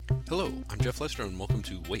Hello, I'm Jeff Lester, and welcome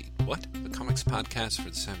to Wait, What? The comics podcast for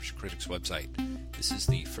the Savage Critics website. This is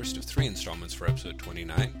the first of 3 installments for episode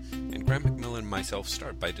 29, and Graham McMillan and myself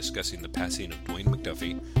start by discussing the passing of Dwayne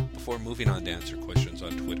McDuffie before moving on to answer questions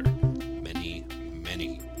on Twitter.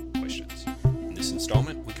 Many questions. In this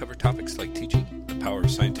installment, we cover topics like teaching, the power of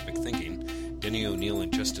scientific thinking, Denny O'Neil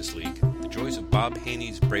and Justice League, the joys of Bob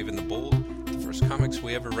Haney's Brave and the Bold, the first comics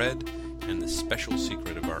we ever read, and the special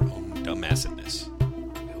secret of our own dumbassedness.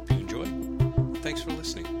 We hope you enjoy. Thanks for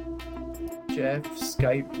listening. Jeff,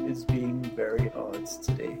 Skype is being very odd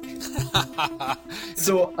today.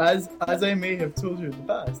 So, as I may have told you in the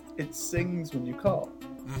past, it sings when you call,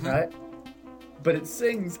 right? But it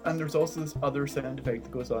sings, and there's also this other sound effect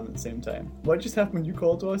that goes on at the same time. What just happened when you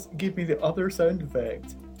called to us? It gave me the other sound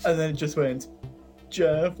effect, and then it just went,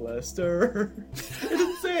 Jeff Lester. It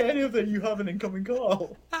didn't say any of that you have an incoming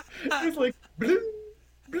call. It was like, bling,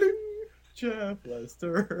 bling, Jeff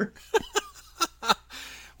Lester.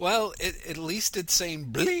 Well, at least it's saying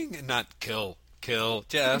bling and not kill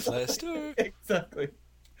Jeff Lester. Exactly.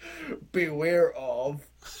 Beware of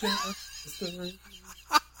Jeff Lester.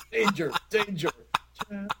 Danger, Jeff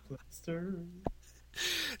Lester.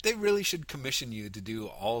 They really should commission you to do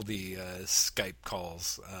all the Skype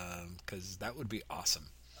calls, because that would be awesome.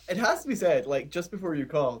 It has to be said, like, just before you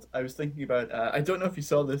called, I was thinking about, I don't know if you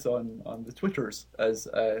saw this on the Twitters, as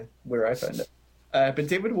where I found it, but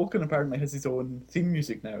David Woken apparently has his own theme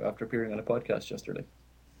music now after appearing on a podcast yesterday.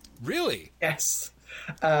 Really? Yes.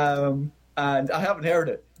 And I haven't heard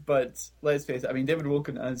it, but let's face it, I mean, David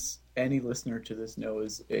Woken, as any listener to this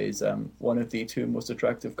knows, is one of the 2 most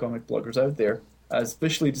attractive comic bloggers out there, as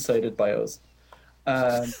officially decided by us.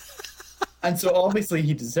 And so obviously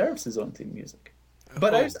he deserves his own theme music.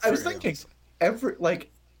 But I was thinking, every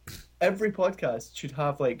podcast should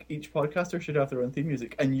have, like, each podcaster should have their own theme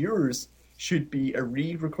music, and yours should be a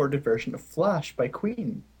re-recorded version of Flash by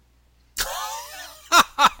Queen.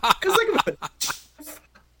 Because think about it.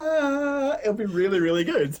 It'll be really, really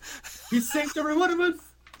good. He saved every one of us.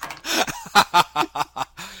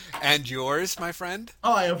 And yours, my friend?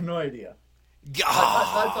 Oh, I have no idea. That's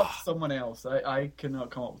up to someone else. I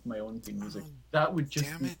cannot come up with my own theme music. That would just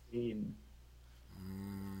be insane.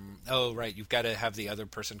 Oh, right. You've got to have the other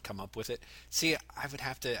person come up with it. See, I would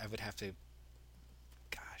have to.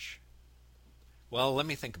 Gosh. Well, let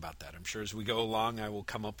me think about that. I'm sure as we go along, I will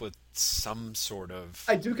come up with some sort of.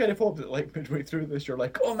 I do kind of hope that, like, midway through this, you're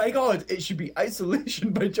like, oh my god, it should be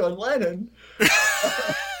Isolation by John Lennon.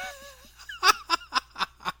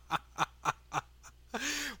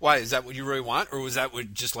 Why, is that what you really want, or was that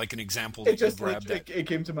just like an example that you grabbed? It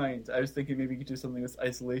came to mind. I was thinking maybe you could do something with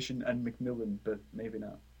Isolation and Macmillan, but maybe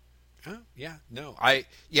not. Oh, yeah, no.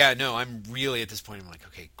 I'm really at this point, I'm like,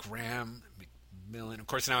 okay, Graham, McMillan. Of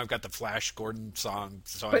course, now I've got the Flash Gordon song,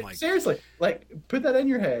 so I'm like... seriously, like, put that in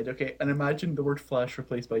your head, okay, and imagine the word Flash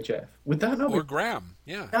replaced by Jeff. Would that not be... Or Graham,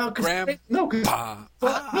 yeah. No, Graham. No.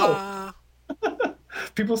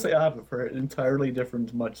 People say I have it for an entirely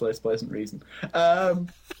different, much less pleasant reason. No,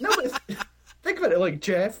 but think about it, like,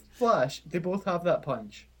 Jeff, Flash, they both have that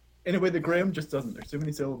punch. In a way that Graham just doesn't. There's too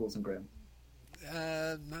many syllables in Graham.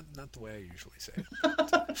 Not the way I usually say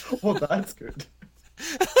it. Well, that's good.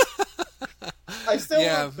 I still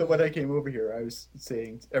love that when I came over here, I was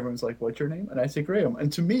saying, everyone's like, what's your name? And I say Graham.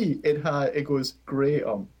 And to me, it goes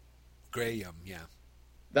Graham. Graham, yeah.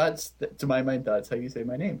 To my mind, that's how you say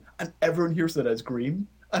my name. And everyone hears it as Graham.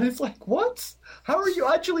 And it's like, what? How are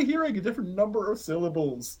you actually hearing a different number of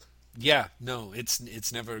syllables? Yeah, no,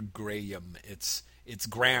 it's never Graham. It's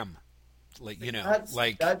Graham. Like,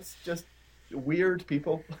 that's just weird,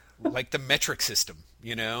 people. Like the metric system,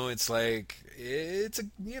 it's like,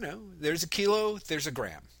 there's a kilo, there's a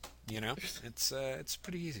gram, it's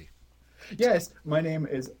pretty easy. Yes, my name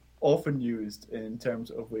is often used in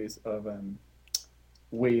terms of ways of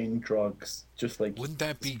weighing drugs, just like... Wouldn't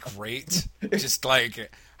that be great? Just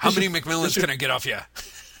like, how many McMillans can I get off you?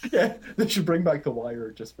 Yeah, they should bring back The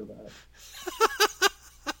Wire just for that.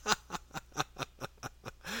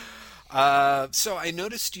 So I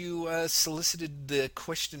noticed you solicited the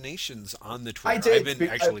questionations on the Twitter. I did. I've been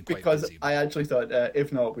actually quite because busy. I actually thought,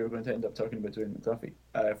 if not, we were going to end up talking about Dwayne McDuffie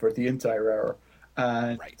for the entire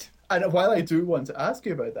hour. Right. And while I do want to ask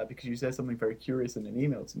you about that, because you said something very curious in an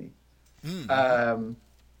email to me,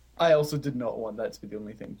 I also did not want that to be the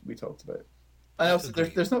only thing we talked about. And also,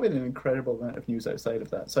 there's not been an incredible amount of news outside of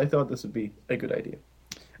that, so I thought this would be a good idea.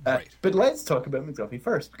 Right. But let's talk about McDuffie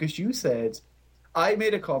first, because you said... I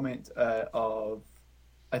made a comment I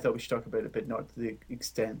thought we should talk about it, but not to the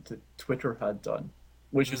extent that Twitter had done,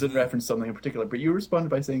 which was in reference to something in particular. But you responded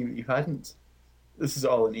by saying that you hadn't. This is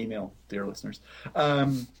all an email, dear listeners.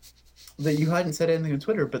 that you hadn't said anything on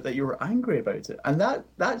Twitter, but that you were angry about it, and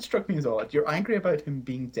that struck me as odd. You're angry about him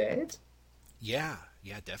being dead. Yeah,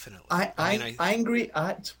 yeah, definitely. Angry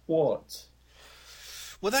at what?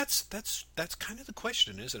 Well, that's kind of the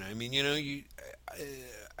question, isn't it? I mean,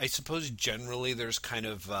 I suppose generally there's kind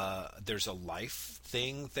of there's a life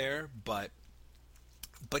thing there, but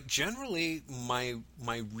generally my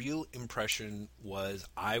real impression was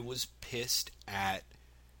I was pissed at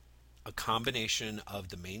a combination of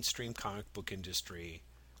the mainstream comic book industry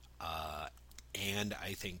and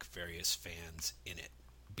I think various fans in it.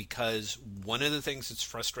 Because one of the things that's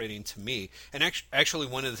frustrating to me, and actually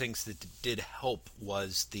one of the things that did help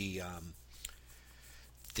was the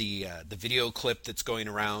video clip that's going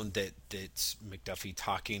around that's McDuffie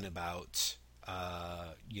talking about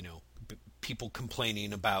people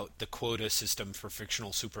complaining about the quota system for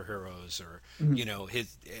fictional superheroes, or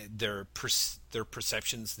their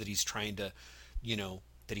perceptions that he's trying to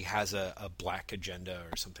that he has a black agenda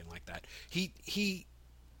or something like that. He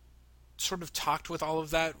sort of talked with all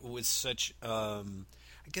of that with such I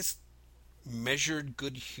guess measured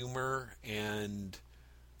good humor and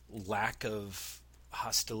lack of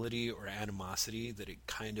hostility or animosity that it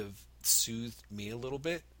kind of soothed me a little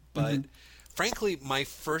bit. But frankly, my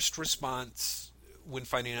first response when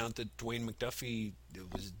finding out that Dwayne McDuffie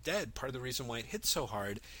was dead, part of the reason why it hit so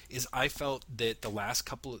hard is I felt that the last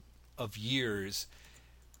couple of years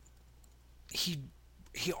he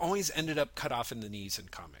always ended up cut off in the knees in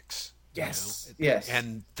comics. Yes. Yes.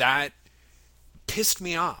 And that pissed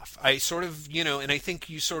me off. I sort of, and I think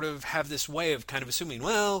you sort of have this way of kind of assuming,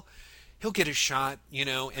 well, he'll get his shot,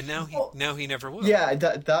 and now he never will. Yeah,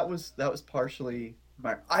 that was partially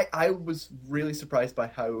I was really surprised by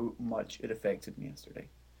how much it affected me yesterday.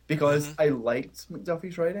 Because I liked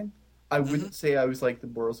McDuffie's writing. I wouldn't say I was like the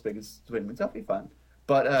world's biggest Dwayne McDuffie fan.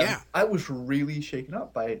 But I was really shaken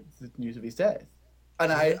up by the news of his death.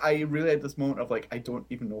 And I really had this moment of like, I don't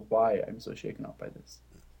even know why I'm so shaken up by this.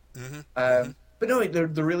 But no, there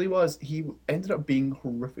really was. He ended up being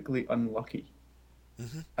horrifically unlucky.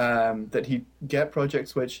 That he'd get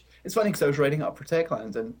projects which... It's funny because I was writing up for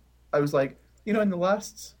Techland and I was like, in the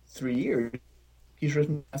last 3 years, he's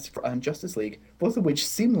written and Justice League, both of which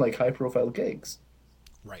seem like high-profile gigs.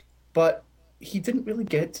 Right. But he didn't really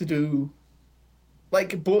get to do...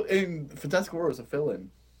 Like, in Fantastic Four was a fill-in.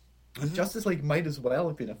 Justice League might as well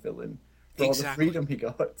have been a fill-in for all the freedom he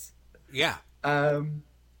got. Yeah. And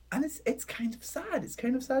it's kind of sad. It's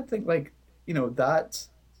kind of sad thing. Like, that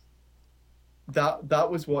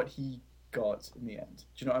was what he got in the end.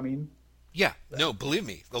 Do you know what I mean? Yeah. No, believe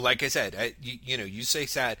me. Like I said, you say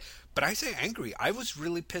sad, but I say angry. I was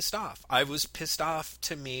really pissed off. I was pissed off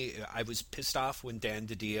when Dan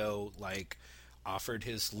DiDio offered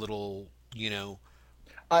his little,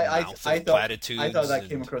 mouth of platitudes. I thought that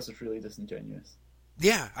came across as really disingenuous.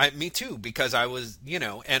 Yeah, me too, because I was,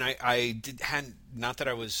 and I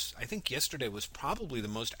think yesterday was probably the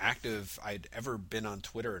most active I'd ever been on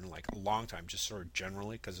Twitter in a long time, just sort of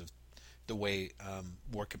generally because of the way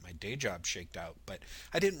work at my day job shaked out. But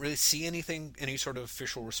I didn't really see any sort of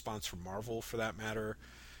official response from Marvel for that matter.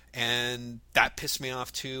 And that pissed me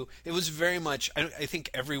off too. It was very much, I think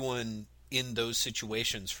everyone in those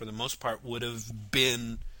situations, for the most part, would have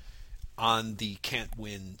been on the can't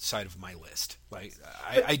win side of my list.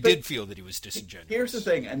 I did feel that he was disingenuous. Here's the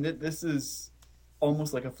thing, and this is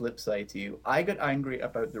almost like a flip side to you. I got angry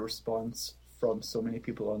about the response from so many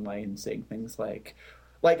people online saying things like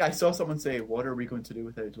I saw someone say, "What are we going to do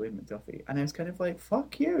without Dwayne McDuffie?" And I was kind of like,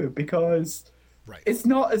 "Fuck you," because it's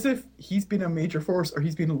not as if he's been a major force or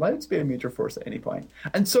he's been allowed to be a major force at any point.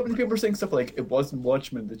 And so many people are saying stuff like, "It wasn't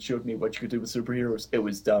Watchmen that showed me what you could do with superheroes; it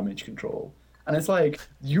was Damage Control." And it's like,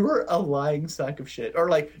 you're a lying sack of shit. Or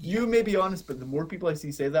you may be honest, but the more people I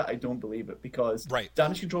see say that, I don't believe it. Because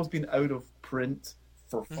Damage Control's been out of print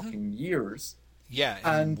for fucking years. Yeah,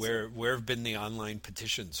 and where have been the online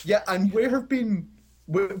petitions? Yeah, and where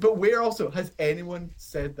also, has anyone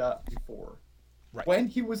said that before? Right. When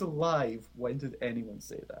he was alive, when did anyone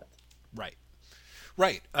say that?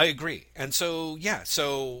 Right, I agree. And so,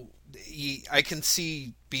 I can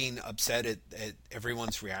see being upset at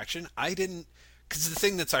everyone's reaction. I didn't, because the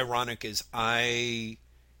thing that's ironic is I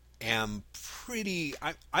am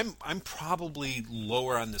I'm probably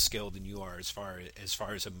lower on the scale than you are as far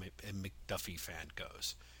as a McDuffie fan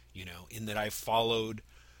goes. In that I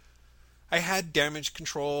had Damage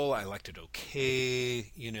Control. I liked it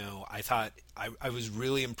okay. I thought I was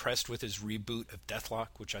really impressed with his reboot of Deathlock,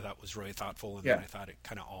 which I thought was really thoughtful, and then I thought it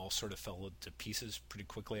kind of all sort of fell to pieces pretty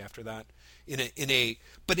quickly after that. In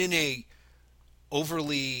a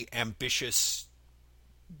overly ambitious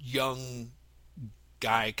young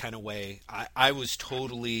guy kind of way. I was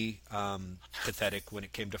totally pathetic when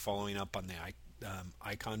it came to following up on the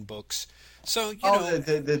Icon books. So,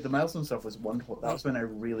 the Milestone stuff was wonderful. That was when I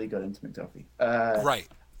really got into McDuffie. Right.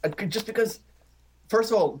 Just because,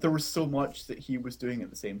 first of all, there was so much that he was doing at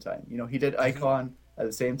the same time. He did Icon at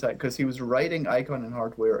the same time because he was writing Icon and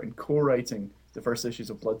Hardware and co-writing the first issues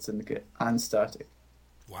of Blood Syndicate and Static.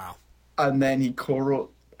 Wow. And then he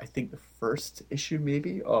co-wrote, I think, the first issue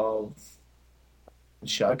maybe of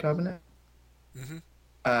Shadow Cabinet.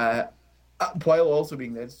 While also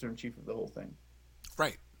being the editor-in-chief of the whole thing.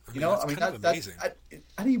 Right. That's amazing.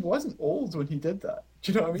 And he wasn't old when he did that.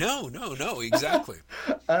 Do you know what I mean? No, exactly.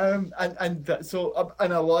 And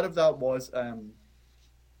a lot of that was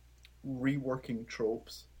reworking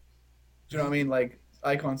tropes. Do you know what I mean? Like,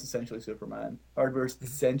 Icon's essentially Superman. Hardware's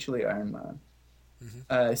essentially Iron Man.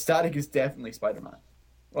 Static is definitely Spider-Man.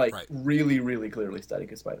 Like, really, really clearly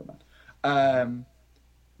Static is Spider-Man.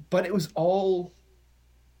 But it was all,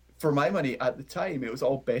 for my money, at the time, it was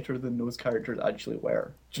all better than those characters actually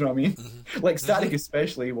were. Do you know what I mean? Like, Static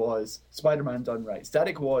especially was Spider-Man done right.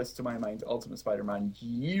 Static was, to my mind, Ultimate Spider-Man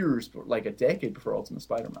years, like a decade before Ultimate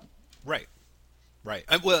Spider-Man. Right.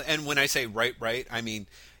 Well, and when I say right, I mean,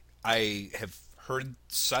 I have heard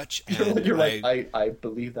such, and you're like, I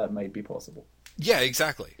believe that might be possible. Yeah,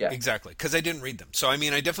 exactly. Because I didn't read them. So, I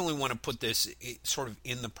mean, I definitely want to put this sort of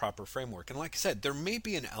in the proper framework. And like I said, there may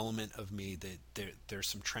be an element of me that there's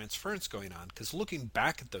some transference going on. Because looking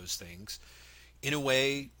back at those things, in a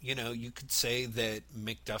way, you could say that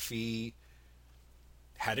McDuffie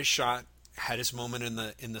had his shot, had his moment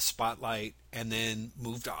in the spotlight, and then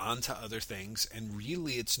moved on to other things. And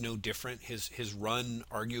really, it's no different. His run,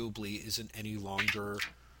 arguably, isn't any longer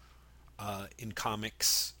in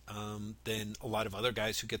comics than a lot of other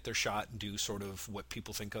guys who get their shot and do sort of what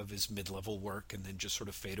people think of as mid-level work and then just sort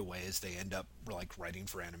of fade away as they end up like writing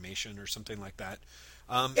for animation or something like that.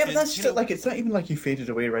 But that's just like, it's not even like he faded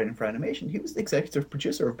away writing for animation. He was the executive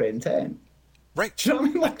producer of Ben 10. Right. Do you know what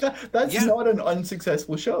I mean? Like that's not an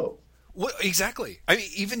unsuccessful show. Well, exactly. I mean,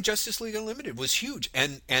 even Justice League Unlimited was huge,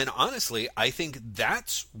 and honestly, I think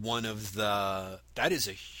that's that is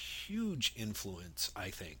a huge influence. I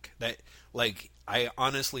think that, like, I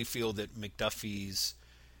honestly feel that McDuffie's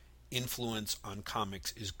influence on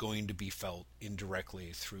comics is going to be felt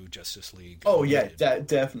indirectly through Justice League. Oh Unlimited. Yeah,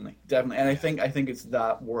 definitely, and I think it's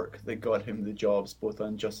that work that got him the jobs both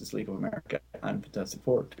on Justice League of America and Fantastic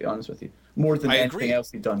Four. To be honest with you, more than anything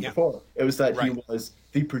else he'd done before, it was that he was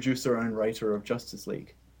the producer and writer of Justice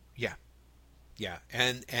League. Yeah,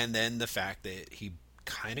 and then the fact that he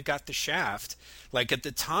kind of got the shaft. Like, at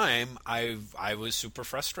the time, I was super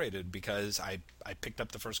frustrated because I picked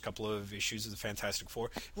up the first couple of issues of the Fantastic Four.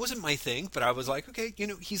 It wasn't my thing, but I was like, okay,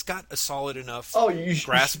 he's got a solid enough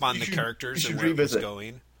grasp on the characters and where it was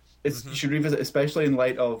going. You should revisit, especially in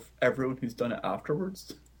light of everyone who's done it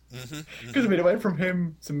afterwards. Because I mean, it went from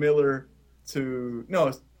him to Miller to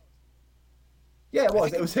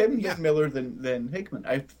it was him, then Miller, then Hickman.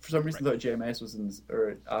 I for some reason thought JMS was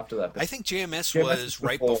after that. I think JMS was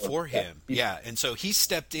right before him. Yeah, and so he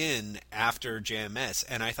stepped in after JMS,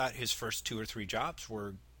 and I thought his first two or three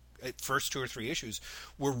issues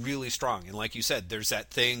were really strong. And like you said, there's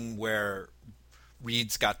that thing where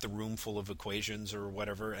Reed's got the room full of equations or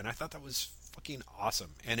whatever, and I thought that was fucking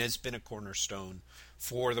awesome, and has been a cornerstone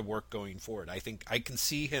for the work going forward. I think I can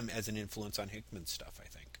see him as an influence on Hickman's stuff, I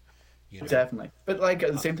think. Definitely, but like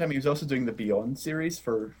at the same time, he was also doing the Beyond series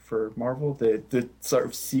for Marvel, the sort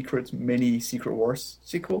of mini Secret Wars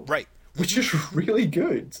sequel, right? Which is really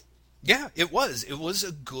good. Yeah, it was. It was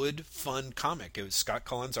a good, fun comic. It was Scott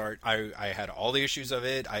Collins' art. I had all the issues of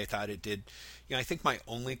it. I thought it did. I think my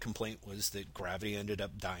only complaint was that Gravity ended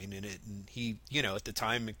up dying in it, and he, at the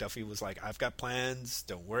time, McDuffie was like, "I've got plans.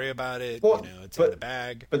 Don't worry about it. It's in the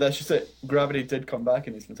bag." But that's just it. Gravity did come back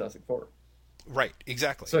in his Fantastic Four. Right,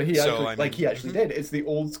 exactly. So he actually did. It's the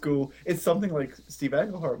old school. It's something like Steve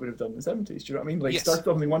Englehart would have done in the 70s. Do you know what I mean? Like, start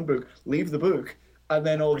something in one book, leave the book, and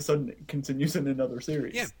then all of a sudden it continues in another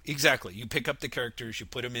series. Yeah, exactly. You pick up the characters, you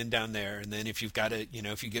put them in down there, and then if you've got to,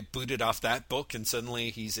 if you get booted off that book and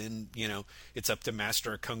suddenly he's in, it's up to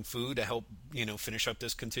Master of Kung Fu to help, finish up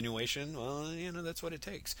this continuation, well, that's what it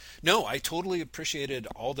takes. No, I totally appreciated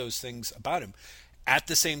all those things about him. At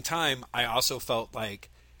the same time, I also felt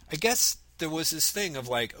like, I guess there was this thing of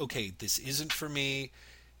like, okay, this isn't for me.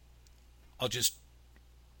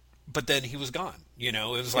 But then he was gone. It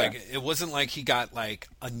was like, it wasn't like he got like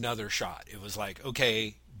another shot. It was like,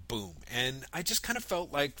 okay, boom. And I just kind of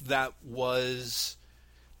felt like that was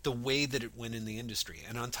the way that it went in the industry.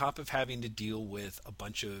 And on top of having to deal with a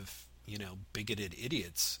bunch of, bigoted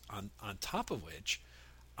idiots on top of which,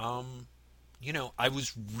 I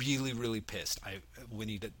was really, really pissed.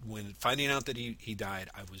 When finding out that he died,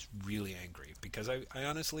 I was really angry because I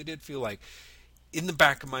honestly did feel like in the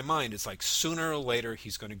back of my mind, it's like sooner or later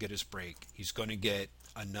he's going to get his break. He's going to get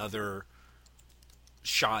another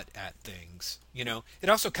shot at things. It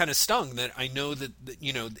also kind of stung that I know that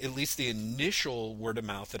at least the initial word of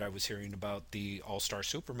mouth that I was hearing about the All-Star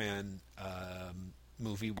Superman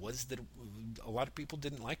movie was that a lot of people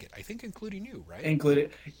didn't like it. I think including you, right?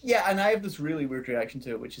 Included. Yeah, and I have this really weird reaction to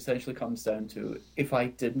it, which essentially comes down to if I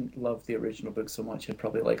didn't love the original book so much, I'd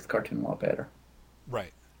probably like the cartoon a lot better.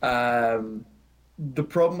 Right. The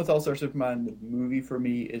problem with All-Star Superman, the movie, for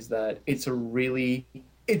me, is that it's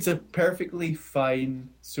a perfectly fine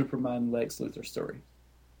Superman Lex Luthor story.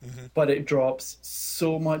 Mm-hmm. But it drops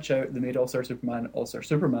so much out that made All-Star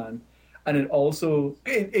Superman, and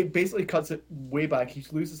it basically cuts it way back. He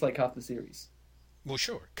loses like half the series. Well,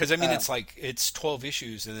 sure, because it's like it's 12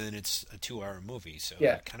 issues and then it's a 2-hour movie, so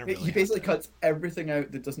yeah, kind of really he basically cuts everything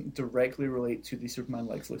out that doesn't directly relate to the Superman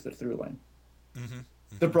Lex Luthor through line. Mm-hmm.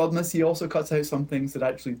 The problem is he also cuts out some things that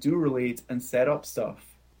actually do relate and set up stuff.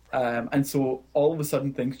 And so all of a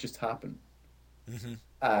sudden things just happen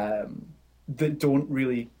that don't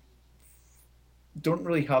really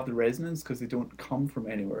have the resonance because they don't come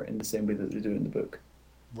from anywhere in the same way that they do in the book.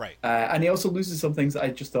 Right. And he also loses some things that I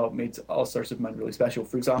just thought made All-Star Superman really special.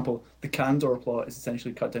 For example, the Kandor plot is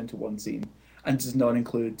essentially cut down to one scene and does not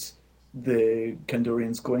include the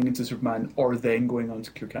Kandorians going into Superman or then going on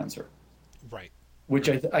to cure cancer. Right. Which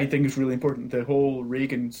I think is really important. The whole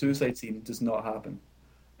Reagan suicide scene does not happen.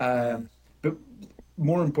 But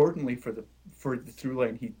more importantly, for the through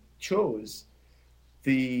line he chose,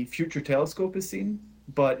 the future telescope is seen,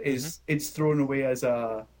 but it's thrown away as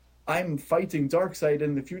I'm fighting Darkseid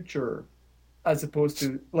in the future, as opposed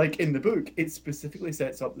to like in the book, it specifically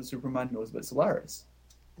sets up that Superman knows about Solaris,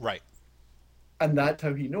 right? And that's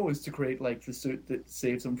how he knows to create like the suit that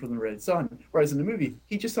saves him from the Red Sun. Whereas in the movie,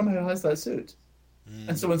 he just somehow has that suit.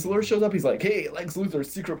 And so when Solaris shows up, he's like, "Hey, Lex Luthor's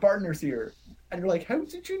secret partner's here," and you're like, "How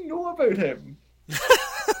did you know about him?" Do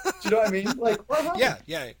you know what I mean? Like, what happened?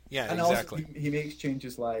 Yeah, and exactly. Also, he makes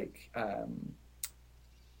changes like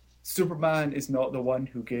Superman is not the one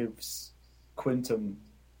who gives Quantum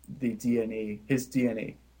the DNA, his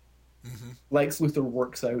DNA. Mm-hmm. Lex Luthor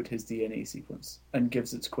works out his DNA sequence and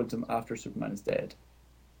gives it to Quantum after Superman is dead.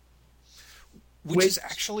 Which is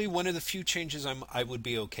actually one of the few changes I would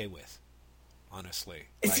be okay with. Honestly,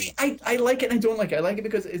 I like it and I don't like it. I like it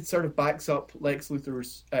because it sort of backs up Lex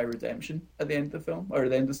Luthor's redemption at the end of the film or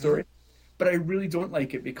the end of the story. Mm-hmm. But I really don't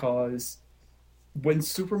like it because when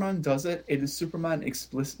Superman does it, it is Superman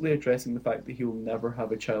explicitly addressing the fact that he will never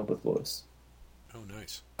have a child with Lois. Oh,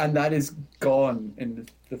 nice. And that is gone in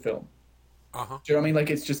the film. Uh-huh. Do you know what I mean? Like,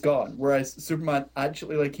 it's just gone. Whereas Superman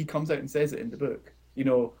actually, like, he comes out and says it in the book.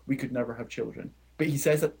 We could never have children. But he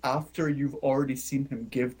says it after you've already seen him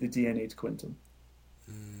give the DNA to Quantum.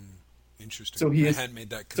 Interesting. So I hadn't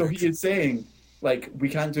made that connection. So he is saying, like, we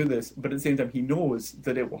can't do this, but at the same time, he knows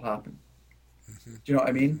that it will happen. Mm-hmm. Do you know what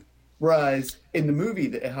I mean? Whereas in the movie,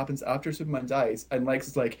 that it happens after Superman dies, and Lex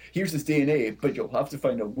is like, "Here's his DNA, but you'll have to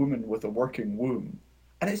find a woman with a working womb,"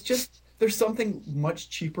 and it's just there's something much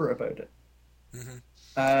cheaper about it. Mm-hmm.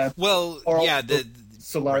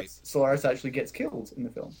 Solaris actually gets killed in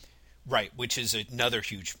the film. Right, which is another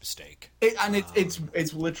huge mistake.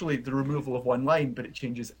 It's literally the removal of one line, but it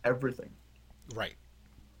changes everything. Right.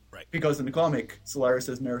 Because in the comic, Solaris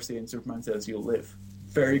says mercy and Superman says you'll live.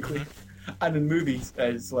 Very clear. And in the movie,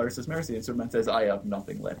 Solaris says mercy and Superman says I have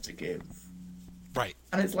nothing left to give. Right.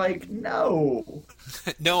 And it's like, no.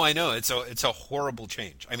 No, I know. It's a horrible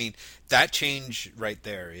change. I mean, that change right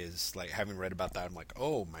there is like, having read about that, I'm like,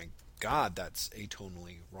 oh my God, that's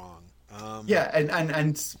atonally wrong. Yeah,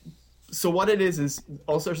 and so what it is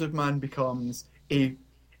All-Star Superman becomes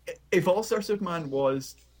if All-Star Superman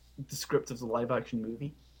was the script of the live-action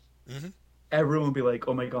movie, mm-hmm. everyone would be like,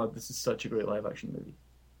 oh my God, this is such a great live-action movie.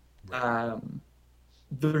 Right.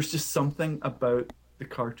 There's just something about the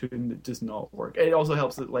cartoon that does not work. It also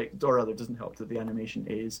helps that, doesn't help that the animation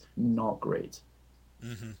is not great.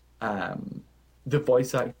 Mm-hmm. The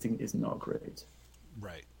voice acting is not great.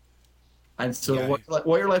 Right. And so what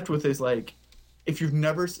you're left with is, like, if you've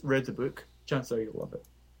never read the book, chances are you'll love it.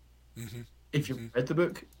 Mm-hmm. If you've read the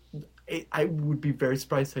book, I would be very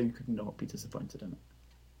surprised how you could not be disappointed in it.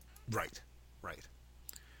 Right.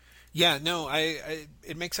 Yeah, no,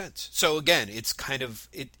 it makes sense. So again, it's kind of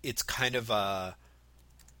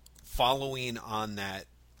following on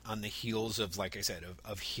the heels of, like I said,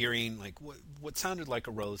 of hearing like what sounded like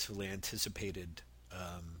a relatively anticipated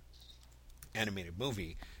animated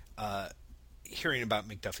movie. hearing about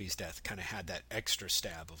McDuffie's death kind of had that extra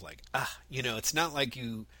stab of like, it's not like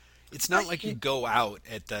you go out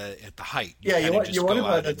at the height. You want to go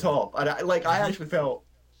at the top. And I actually felt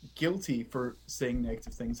guilty for saying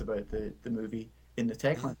negative things about the movie in the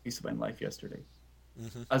Techland piece of my life yesterday.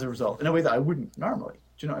 As a result, in a way that I wouldn't normally.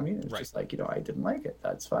 Do you know what I mean? It's just like, I didn't like it.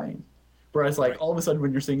 That's fine. Whereas, all of a sudden,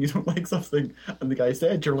 when you're saying you don't like something and the guy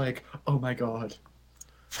said, you're like, oh my god.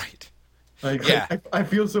 Right. Like, yeah. I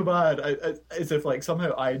feel so bad. As if,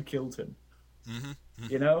 somehow I had killed him.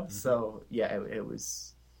 You know? So, yeah, it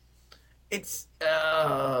was... It's...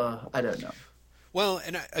 I don't know. Well,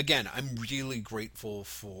 and again, I'm really grateful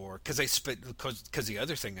for... Because the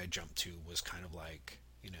other thing I jumped to was kind of like,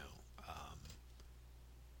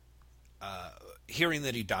 hearing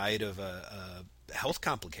that he died of a health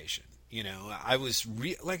complication. I was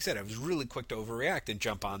like I said, I was really quick to overreact and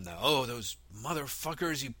jump on those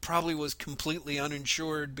motherfuckers. He probably was completely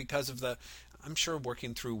uninsured because of I'm sure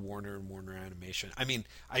working through Warner and Warner Animation. I mean,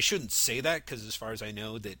 I shouldn't say that because as far as I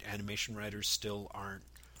know, that animation writers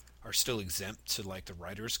are still exempt to the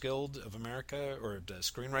Writers Guild of America or the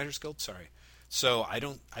Screenwriters Guild. Sorry. So I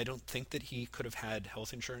don't think that he could have had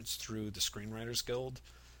health insurance through the Screenwriters Guild.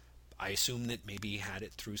 I assume that maybe he had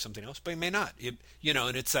it through something else, but he may not.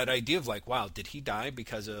 And it's that idea of wow, did he die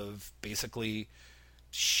because of basically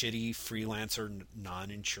shitty freelancer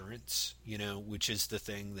non-insurance? Which is the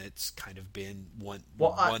thing that's kind of been one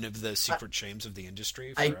of the secret shames of the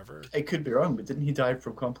industry forever. I could be wrong, but didn't he die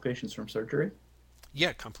from complications from surgery?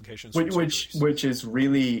 Yeah, complications. Which is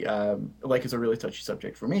really is a really touchy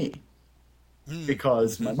subject for me.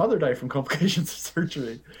 Because my mother died from complications of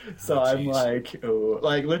surgery. So I'm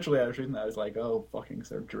literally I was reading that, I was like, oh, fucking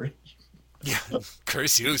surgery. Yeah,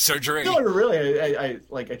 curse you, surgery. No, really, I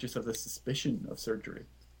just have this suspicion of surgery.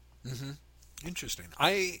 Interesting.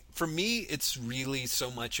 For me, it's really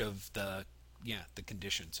so much of the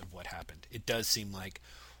conditions of what happened. It does seem like,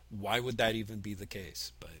 why would that even be the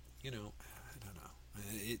case? But, I don't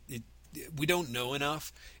know. We don't know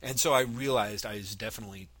enough. And so I realized I was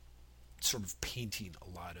definitely sort of painting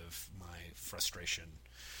a lot of my frustration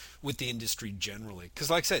with the industry generally,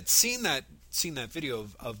 because like I said, seeing that video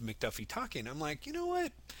of McDuffie talking, I'm like, you know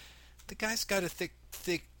what, the guy's got a thick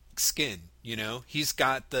skin. He's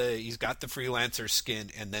got the freelancer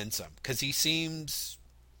skin and then some, because he seems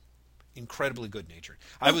incredibly good natured.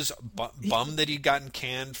 I was bummed that he'd gotten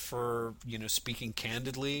canned for speaking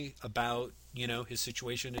candidly about his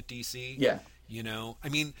situation at DC. Yeah. I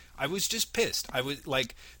mean, I was just pissed. I was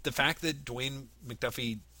the fact that Dwayne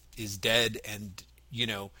McDuffie is dead and,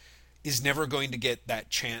 is never going to get that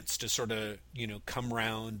chance to sort of, come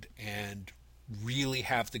around and really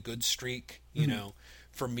have the good streak.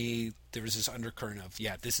 For me, there was this undercurrent of,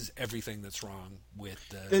 this is everything that's wrong with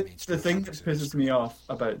the mainstream. The thing that pisses me off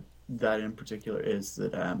about that in particular is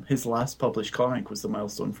that his last published comic was the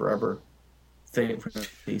Milestone Forever thing from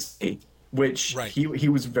DC. Which he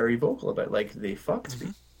was very vocal about, they fucked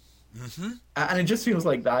me, and it just feels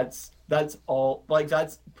like that's all.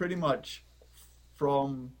 That's pretty much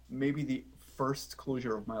from maybe the first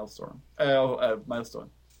closure of Milestone.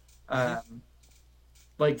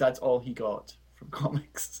 That's all he got from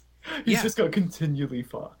comics. He's just got continually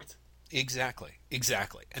fucked. Exactly,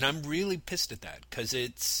 and I'm really pissed at that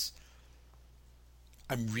because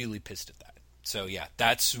I'm really pissed at that. So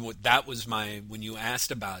that was when you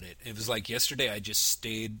asked about it. It was like yesterday I just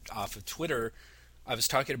stayed off of Twitter. I was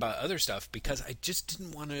talking about other stuff because I just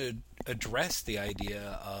didn't want to address the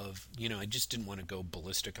idea of, I just didn't want to go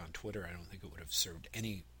ballistic on Twitter. I don't think it would have served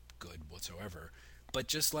any good whatsoever. But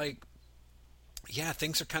just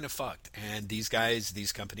things are kind of fucked. And these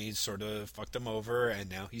companies sort of fucked him over,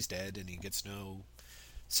 and now he's dead and he gets no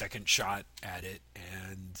second shot at it.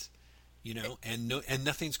 And... and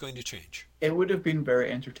nothing's going to change. It would have been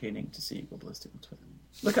very entertaining to see you go ballistic on Twitter.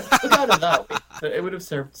 Look at it that way. It would have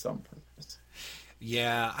served some purpose.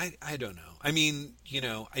 Yeah, I don't know. I mean,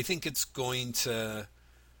 I think it's going to...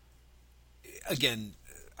 Again,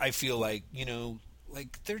 I feel like,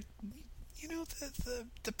 they're...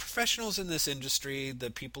 the professionals in this industry,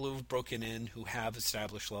 the people who've broken in, who have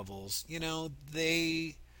established levels, they know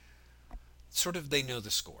the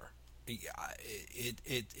score.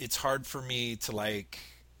 It's hard for me to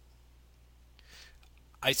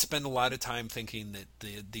I spend a lot of time thinking that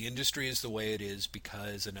the industry is the way it is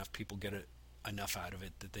because enough people get enough out of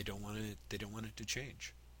it that they don't want it to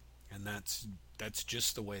change, and that's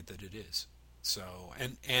just the way that it is. So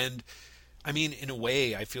and I mean, in a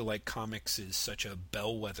way, I feel like comics is such a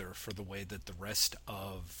bellwether for the way that the rest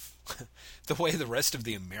of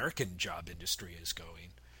the American job industry is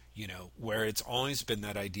going. where it's always been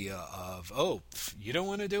that idea of, oh, you don't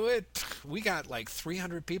want to do it? We got like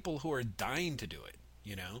 300 people who are dying to do it.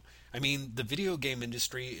 I mean, the video game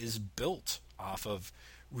industry is built off of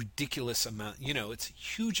ridiculous amount, it's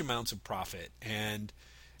huge amounts of profit. And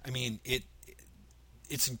I mean,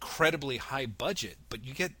 it's incredibly high budget, but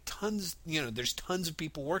you get tons, there's tons of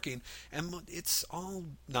people working, and it's all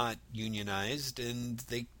not unionized, and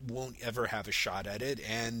they won't ever have a shot at it,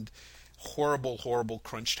 and horrible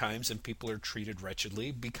crunch times, and people are treated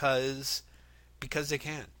wretchedly because they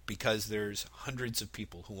can, because there's hundreds of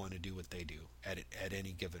people who want to do what they do at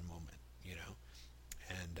any given moment,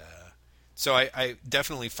 and so I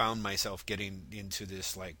definitely found myself getting into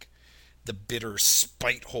this, like, the bitter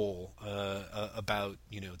spite hole about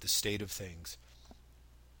the state of things,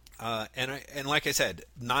 and like I said,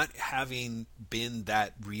 not having been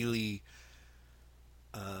that really,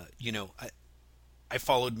 I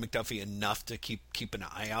followed McDuffie enough to keep an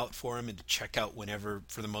eye out for him and to check out whenever,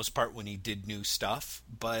 for the most part, when he did new stuff.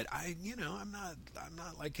 But I'm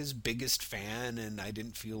not like his biggest fan, and I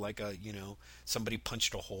didn't feel like somebody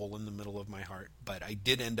punched a hole in the middle of my heart. But I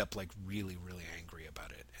did end up like really, really angry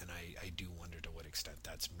about it, and I do wonder to what extent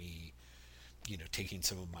that's me, taking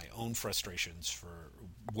some of my own frustrations for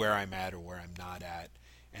where I'm at or where I'm not at,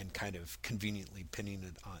 and kind of conveniently pinning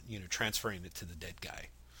it on, transferring it to the dead guy.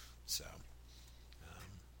 So.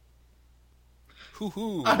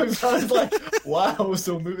 I was like, wow,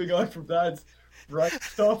 so moving on from that right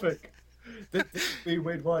topic.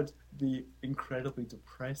 Wait, what? The incredibly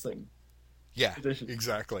depressing edition.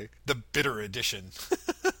 Exactly. The bitter edition.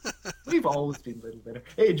 We've always been a little bitter.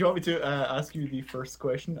 Hey, do you want me to ask you the first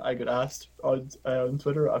question I got asked on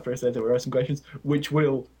Twitter after I said there were some questions, which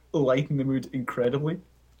will lighten the mood incredibly?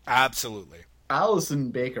 Absolutely.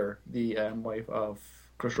 Alison Baker, the wife of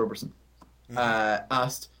Chris Robertson,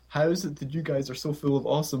 asked, how is it that you guys are so full of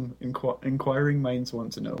awesome inquiring minds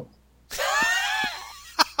want to know?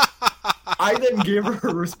 I then gave her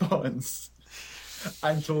a response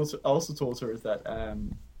and also told her that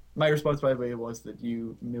my response, by the way, was that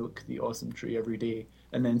you milk the awesome tree every day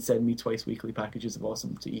and then send me twice weekly packages of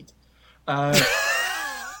awesome to eat. And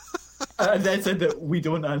then said that we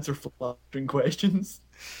don't answer flattering questions.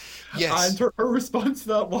 Yes. And her response to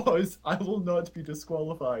that was, I will not be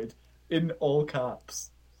disqualified, in all caps.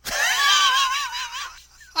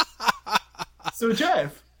 So,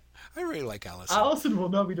 Jeff, I really like Alison. Alison will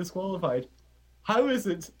not be disqualified. How is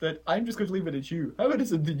it that, I'm just going to leave it at you, how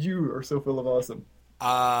is it that you are so full of awesome?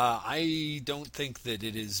 I don't think that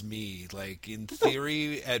it is me. Like, in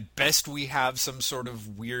theory, at best we have some sort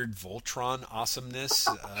of weird Voltron awesomeness.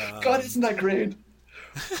 God, isn't that great?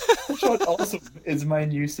 Voltron Awesome is my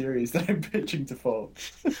new series that I'm pitching to fall.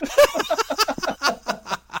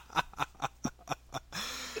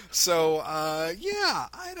 So, I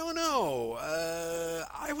don't know.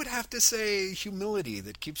 I would have to say humility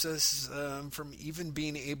that keeps us from even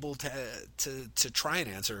being able to try and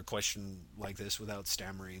answer a question like this without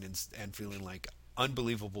stammering and feeling like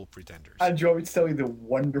unbelievable pretenders. And do you want me to tell you the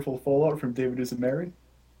wonderful fallout from David Isn't Married?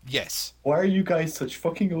 Yes. Why are you guys such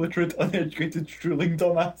fucking illiterate, uneducated, drooling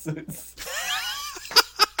dumbasses?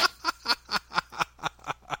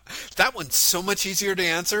 That one's so much easier to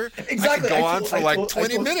answer. Exactly. I could go on for like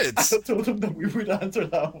 20 minutes. I told him that we would answer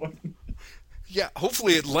that one. Yeah,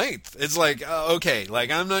 hopefully at length. It's like, okay, like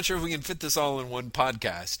I'm not sure if we can fit this all in one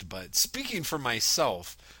podcast, but speaking for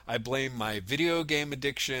myself, I blame my video game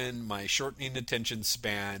addiction, my shortening attention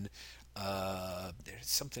span, there's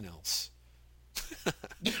something else.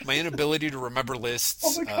 My inability to remember lists.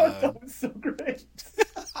 Oh my god, that was so great.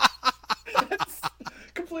 It's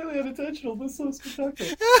completely unintentional, but so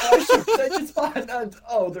spectacular.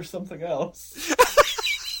 Oh, there's something else.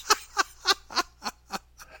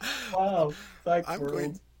 Wow, thanks, I'm world.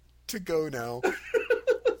 going to go now.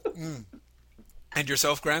 And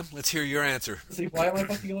yourself, Graham? Let's hear your answer. See, why am I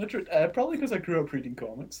fucking illiterate? Probably because I grew up reading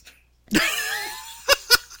comics.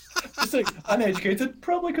 Just like, uneducated,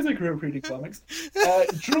 probably because I grew up reading comics.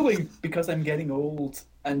 Drooling, because I'm getting old,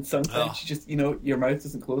 and sometimes you just, your mouth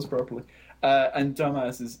doesn't close properly. And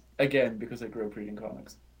dumbasses, again, because I grew up reading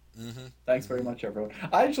comics. Mm-hmm. Thanks very much, everyone.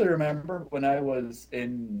 I actually remember when I was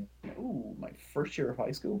in my first year of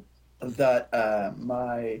high school that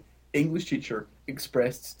my English teacher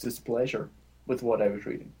expressed displeasure with what I was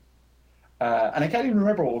reading. And I can't even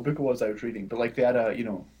remember what book it was I was reading, but like they had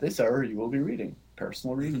this hour you will be reading,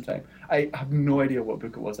 personal reading time. I have no idea what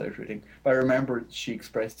book it was I was reading, but I remember she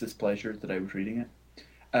expressed displeasure that I was reading it.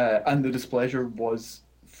 And the displeasure was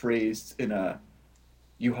phrased in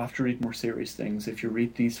you have to read more serious things. If you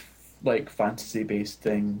read these like fantasy-based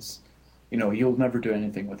things, you'll never do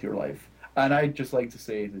anything with your life. And I'd just like to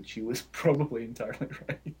say that she was probably entirely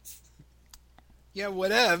right. Yeah,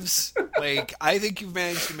 whatevs. Like, I think you've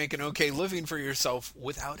managed to make an okay living for yourself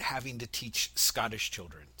without having to teach Scottish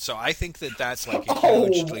children. So I think that that's like a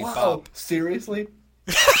huge leap up. Seriously?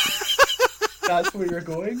 That's where you're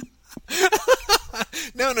going?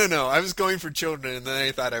 No. I was going for children, and then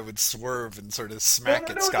I thought I would swerve and sort of smack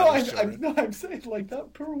at Scottish children. I'm saying, like,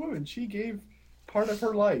 that poor woman, she gave part of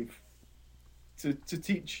her life to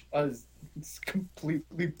teach us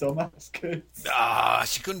completely dumbass kids.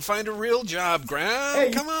 She couldn't find a real job, Graham.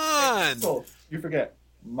 Hey, come on. So, you forget,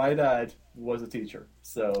 my dad was a teacher,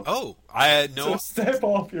 so... Oh, I know. So step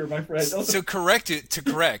off here, my friend. So correct.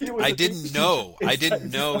 I didn't know. I didn't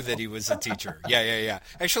know that he was a teacher. Yeah.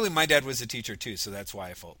 Actually, my dad was a teacher too, so that's why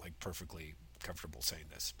I felt like perfectly comfortable saying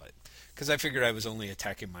this. But because I figured I was only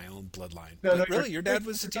attacking my own bloodline. No, really, your dad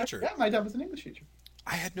was a teacher? Yeah, my dad was an English teacher.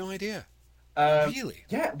 I had no idea. Really?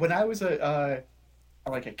 Yeah, when I was a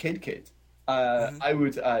kid, I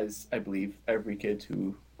would, as I believe every kid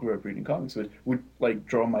who grew up reading comics would like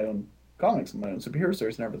draw my own comics and my own superhero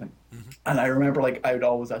stories and everything. Mm-hmm. And I remember, like, I would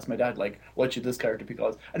always ask my dad, like, what should this character be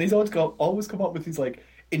called? And he's always come up with these, like,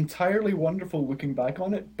 entirely wonderful looking back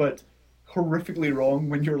on it, but horrifically wrong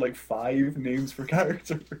when you're like 5 names for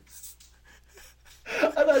characters.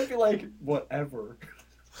 And I'd be like, whatever.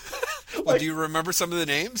 Well, like, do you remember some of the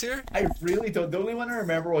names here? I really don't. The only one I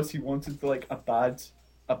remember was he wanted like a bad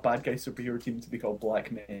guy superhero team to be called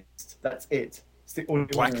Black Mist. That's it. It's the only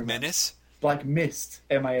Black Menace? Black Mist,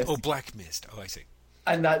 M-I-S. Oh, Black Mist. Oh, I see.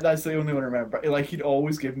 And that's the only one I remember. Like, he'd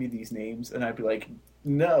always give me these names, and I'd be like,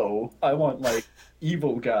 no, I want, like,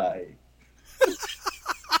 evil guy.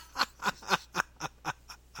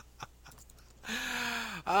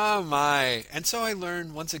 Oh, my. And so I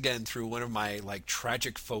learned, once again, through one of my, like,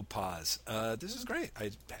 tragic faux pas. This is great. I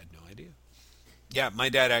had no idea. Yeah, my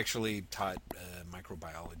dad actually taught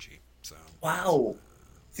microbiology, so... Wow.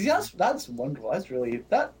 See, that's wonderful. That's really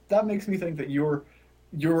that makes me think that you're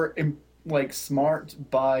like smart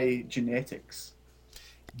by genetics.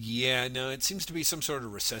 Yeah, no, it seems to be some sort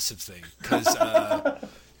of recessive thing. Because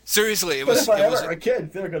seriously, if I ever a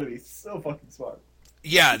kid, they're going to be so fucking smart.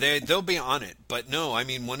 Yeah, they'll be on it. But no, I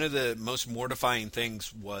mean, one of the most mortifying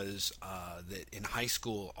things was that in high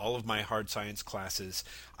school, all of my hard science classes,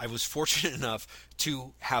 I was fortunate enough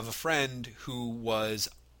to have a friend who was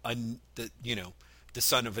the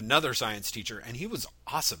son of another science teacher, and he was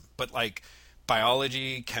awesome. But like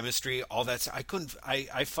biology, chemistry, all that stuff,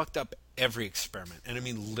 I fucked up every experiment. And I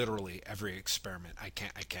mean literally every experiment. I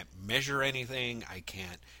can't measure anything. I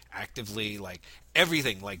can't actively, like,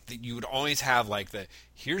 everything. Like, you would always have like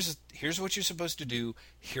here's what you're supposed to do,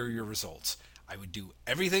 here are your results. I would do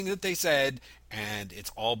everything that they said, and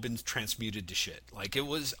it's all been transmuted to shit. Like, it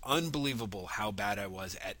was unbelievable how bad I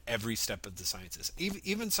was at every step of the sciences.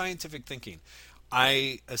 Even scientific thinking.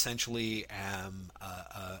 I essentially am,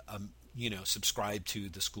 subscribe to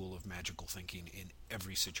the school of magical thinking in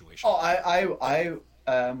every situation. Oh, I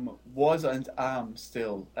was and am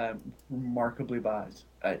still remarkably bad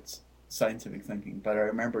at scientific thinking. But I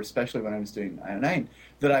remember, especially when I was doing IO9,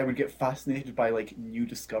 that I would get fascinated by like new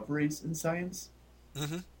discoveries in science.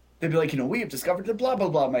 Mm-hmm. They'd be like, we have discovered that blah blah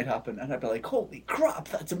blah might happen, and I'd be like, holy crap,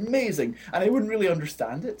 that's amazing, and I wouldn't really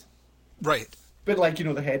understand it. Right. But, like,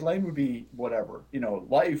 the headline would be whatever.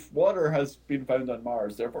 Water has been found on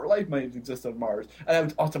Mars, therefore life might exist on Mars. And I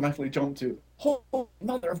would automatically jump to, oh,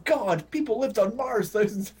 mother of God, people lived on Mars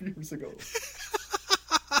thousands of years ago.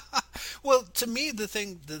 Well, to me, the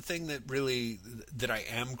thing that really, that I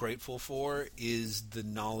am grateful for is the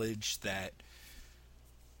knowledge that,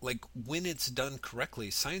 like, when it's done correctly,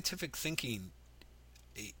 scientific thinking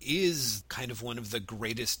is kind of one of the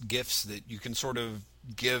greatest gifts that you can sort of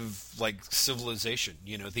give, like, civilization.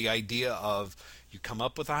 The idea of you come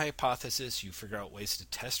up with a hypothesis, you figure out ways to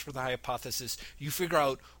test for the hypothesis, you figure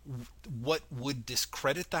out what would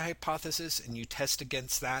discredit the hypothesis, and you test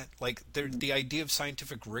against that. Like, the idea of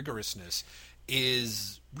scientific rigorousness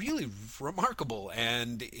is really remarkable.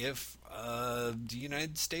 And if the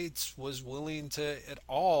United States was willing to at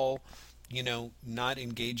all, not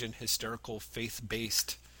engage in hysterical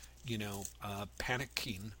faith-based,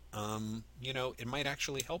 panicking, it might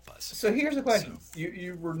actually help us. So here's a question. So,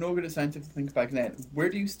 you were no good at scientific thinking back then. Where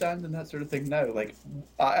do you stand in that sort of thing now? Like,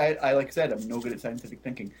 I like I said, I'm no good at scientific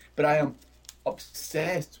thinking, but I am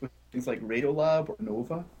obsessed with things like Radiolab or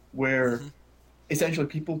Nova, where essentially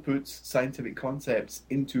people put scientific concepts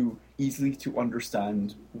into easily to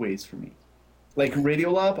understand ways for me. Like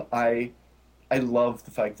Radiolab, I love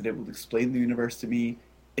the fact that it will explain the universe to me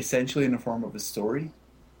essentially in the form of a story,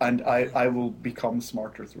 and I will become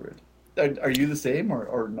smarter through it. Are you the same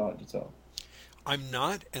or not at all? I'm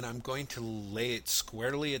not, and I'm going to lay it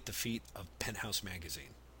squarely at the feet of Penthouse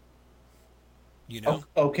Magazine. You know?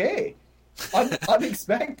 Okay.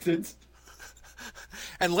 Unexpected.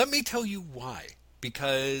 And let me tell you why.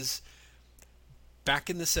 Because back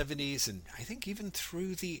in the 70s, and I think even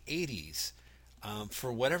through the 80s,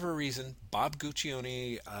 for whatever reason, Bob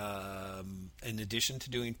Guccione, in addition to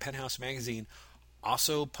doing Penthouse Magazine,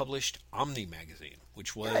 also published Omni Magazine,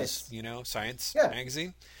 which was, Yes. science Yeah.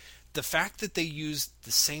 magazine. The fact that they used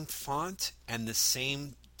the same font and the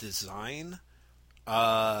same design,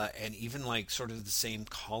 and even like sort of the same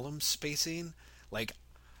column spacing, like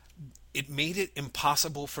it made it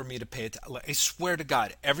impossible for me to pay it. I swear to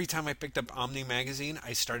God, every time I picked up Omni magazine,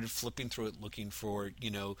 I started flipping through it looking for,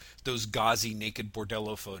 those gauzy naked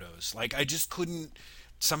bordello photos. Like I just couldn't.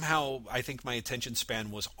 Somehow, I think my attention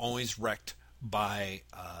span was always wrecked by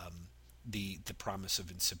the promise of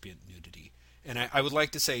incipient nudity. And I would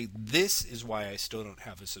like to say this is why I still don't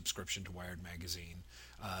have a subscription to Wired magazine,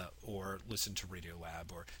 or listen to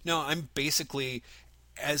Radiolab, or no. I'm basically,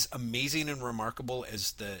 as amazing and remarkable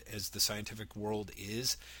as the scientific world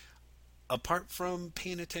is, apart from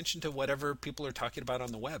paying attention to whatever people are talking about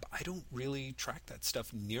on the web, I don't really track that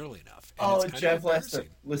stuff nearly enough. And Oh, it's kind Jeff of Lester,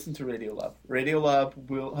 listen to Radiolab. Radiolab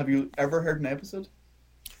will. Have you ever heard an episode?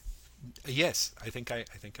 Yes, I think I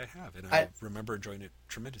have, and I remember enjoying it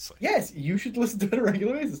tremendously. Yes, you should listen to it on a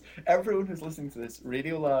regular basis. Everyone who's listening to this,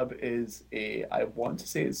 Radiolab is I want to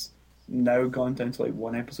say it's now gone down to like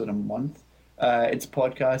one episode a month. It's a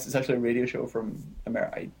podcast. It's actually a radio show from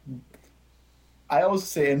America. I always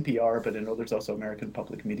say NPR, but I know there's also American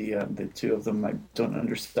Public Media. The two of them, I don't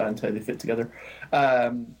understand how they fit together.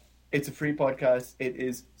 It's a free podcast. It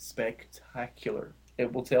is spectacular.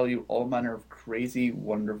 It will tell you all manner of crazy,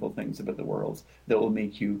 wonderful things about the world that will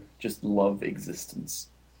make you just love existence.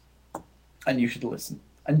 And you should listen.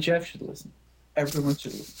 And Jeff should listen. Everyone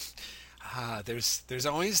should listen. There's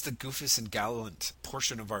always the goofus and gallant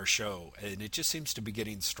portion of our show, and it just seems to be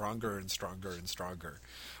getting stronger and stronger and stronger.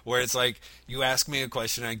 Where it's like, you ask me a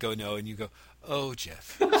question, I go no, and you go, oh,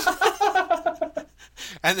 Jeff.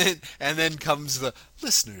 and then comes the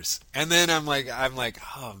listeners, and then I'm like,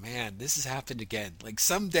 oh man, this has happened again. Like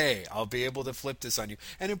someday I'll be able to flip this on you,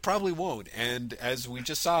 and it probably won't. And as we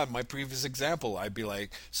just saw in my previous example, I'd be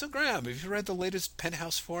like, so Graham, have you read the latest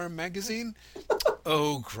Penthouse Forum magazine?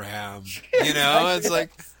 Oh, Graham, it's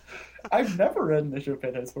like. I've never read an issue of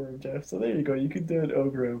Penthouse Forum, Jeff, so there you go. You can do it,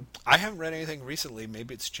 Graham. I haven't read anything recently.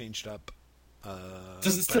 Maybe it's changed up.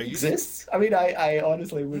 Does it still exist? I mean, I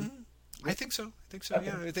honestly would. I think so.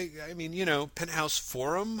 Okay. Yeah. Penthouse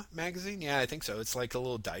Forum magazine. Yeah, I think so. It's like a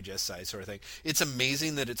little digest size sort of thing. It's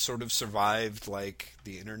amazing that it sort of survived like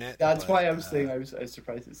the internet. That's why I was saying I was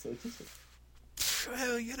surprised it still existed.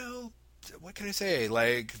 Well, what can I say?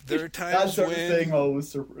 Like, there are times that sort when of thing always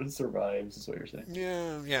survives, is what you're saying.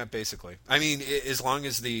 Yeah, basically. I mean, as long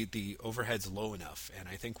as the overhead's low enough, and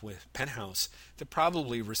I think with Penthouse, they're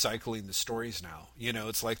probably recycling the stories now.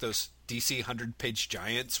 It's like those DC 100-page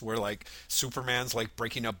giants where, like, Superman's, like,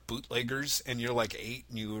 breaking up bootleggers, and you're, like, 8,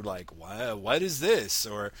 and you're like, what is this?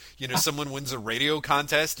 Or, someone wins a radio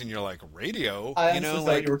contest, and you're like, radio? I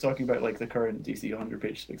thought you were talking about, like, the current DC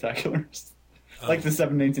 100-page spectaculars. Like the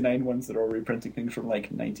 $7.99 ones that are reprinting things from like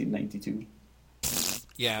 1992.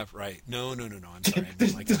 Yeah, right. No. I'm sorry.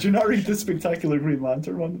 Did you not read the spectacular Green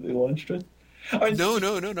Lantern one that they launched it? No.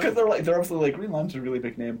 Because they're obviously like, Green Lantern's a really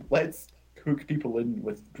big name. Let's hook people in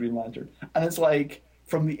with Green Lantern, and it's like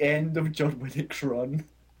from the end of John Winnick's run,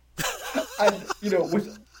 and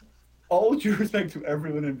with all due respect to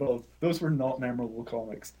everyone involved, those were not memorable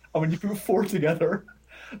comics. And when you put 4 together,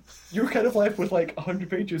 you're kind of left with like 100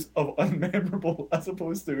 pages of unmemorable, as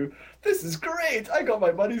opposed to, this is great, I got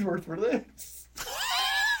my money's worth for this.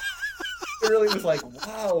 It really was like,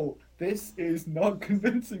 wow, this is not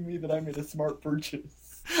convincing me that I made a smart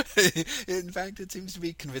purchase. In fact, it seems to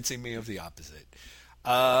be convincing me of the opposite. It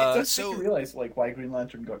does make you realize like why Green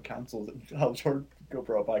Lantern got cancelled and how short go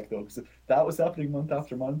brought back though, because that was happening month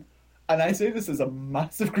after month. And I say this as a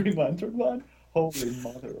massive Green Lantern fan. Holy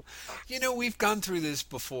mother. We've gone through this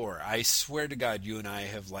before. I swear to God, you and I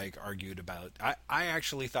have like argued about. I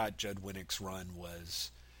actually thought Judd Winnick's run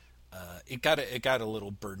was. It got a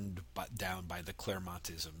little burdened down by the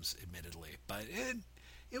Claremontisms, admittedly, but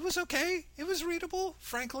it was okay. It was readable,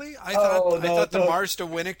 frankly. I thought the Mars to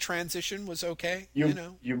Winnick transition was okay.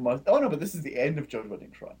 You must. Oh no, but this is the end of Judd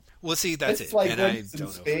Winnick's run. Well, see, that's it's it. Like and when I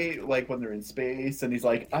don't know. Like when they're in space, and he's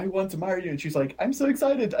like, "I want to marry you," and she's like, "I'm so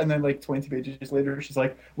excited." And then like 20 pages later, she's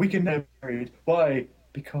like, "We can now be married." Why?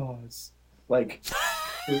 Because like,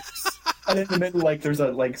 And in the middle, like, there's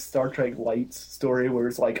a, like, Star Trek Light story where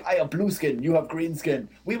it's like, I have blue skin, you have green skin,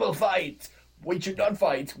 we will fight! We should not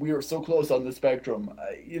fight, we are so close on the spectrum.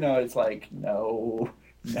 It's like, no.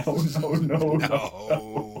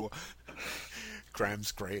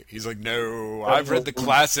 Graham's great. He's like, no, I've read the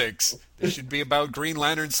classics. This should be about Green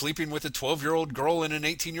Lantern sleeping with a 12-year-old girl in an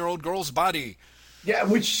 18-year-old girl's body. Yeah,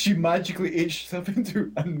 which she magically aged herself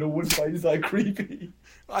into, and no one finds that creepy.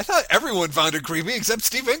 I thought everyone found it creepy except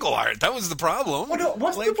Steve Englehart. That was the problem. Oh, no,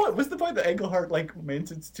 what's the point? What's the point that Englehart, like, meant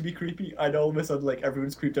it to be creepy? And all of a sudden, like,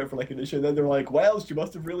 everyone's creeped out for, like, an issue. And then they're like, well, she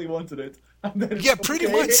must have really wanted it. And then yeah, pretty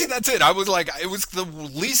much. See, that's it. I was like, it was the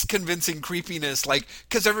least convincing creepiness, like,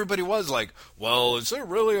 because everybody was like, well, is there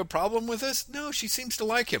really a problem with this? No, she seems to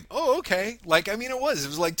like him. Oh, okay. Like, I mean, it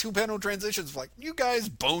was like 2-panel transitions. Like, you guys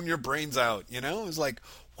bone your brains out, It was like,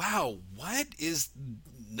 wow, what is...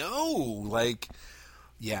 No, like...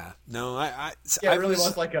 Yeah, no, I it really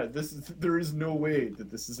was like there is no way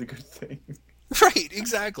that this is a good thing. Right,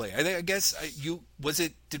 exactly. I guess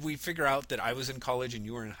did we figure out that I was in college and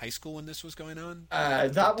you were in high school when this was going on?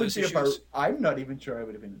 That would be about, I'm not even sure I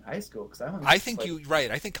would have been in high school. Because I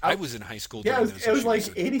think I was in high school. Yeah, it was like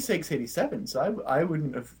 86, 87, so I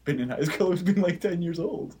wouldn't have been in high school. I would have been like 10 years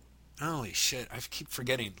old. Holy shit, I keep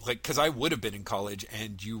forgetting. Like, because I would have been in college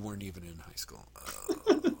and you weren't even in high school.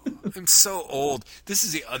 I'm so old. This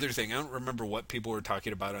is the other thing. I don't remember what people were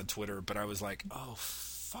talking about on Twitter, but I was like, oh,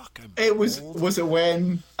 fuck, I'm old. Was it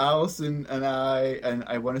when Allison and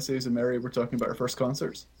I want to say it was Mary, were talking about our first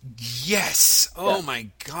concerts? Yes! Oh my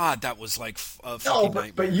god, that was like a fucking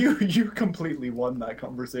nightmare. But you completely won that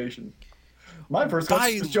conversation. My first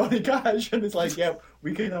concert was Johnny Cash, and it's like, yeah,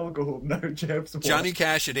 we can all go home now, Jeff's Johnny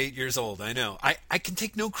Cash at 8 years old, I know. I can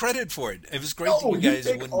take no credit for it. It was great that you guys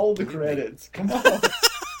take wouldn't all the credits. Come on.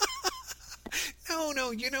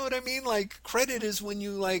 No, you know what I mean? Like, credit is when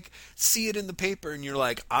you, like, see it in the paper and you're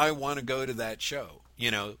like, I want to go to that show,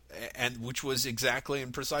 and which was exactly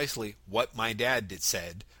and precisely what my dad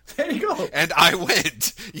said. There you go. And I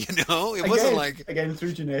went, It wasn't like... Again,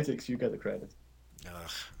 through genetics, you get the credit.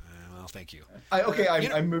 Well, thank you.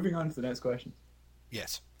 I'm moving on to the next question.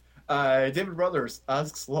 Yes. David Brothers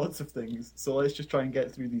asks lots of things, so let's just try and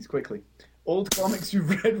get through these quickly. Old comics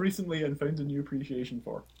you've read recently and found a new appreciation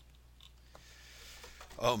for.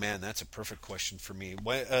 Oh man, that's a perfect question for me.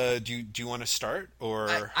 What, do you want to start,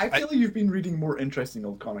 or I feel like you've been reading more interesting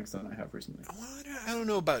old comics than I have recently. Well, I don't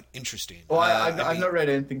know about interesting. Well, I've not read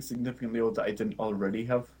anything significantly old that I didn't already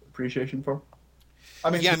have appreciation for.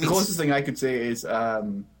 The closest thing I could say is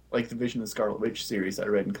like the Vision of the Scarlet Witch series that I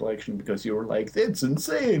read in collection because you were like, it's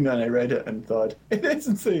insane, and I read it and thought, it is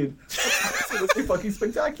insane. It's absolutely fucking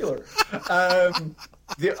spectacular.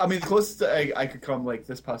 The closest that I could come, like,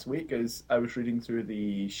 this past week is I was reading through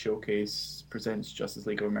the Showcase Presents Justice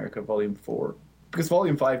League of America Volume 4. Because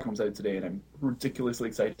Volume 5 comes out today and I'm ridiculously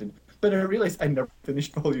excited. But I realized I never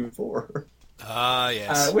finished Volume 4.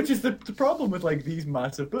 Yes. Which is the problem with, like, these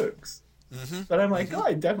massive books. Mm-hmm. That I'm like,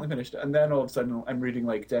 I definitely finished it. And then all of a sudden I'm reading,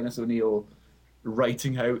 like, Dennis O'Neil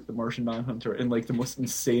writing out the Martian Manhunter in, like, the most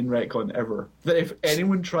insane retcon ever. That if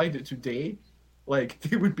anyone tried it today... like,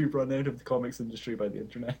 they would be run out of the comics industry by the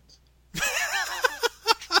internet.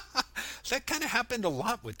 That kind of happened a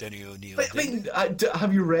lot with Denny O'Neil.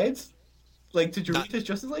 Have you read? Like, did you read his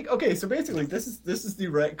Justice League? Okay, so basically, this is the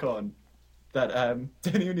retcon that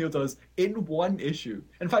Denny O'Neil does in one issue.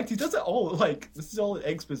 In fact, he does it all, like, this is all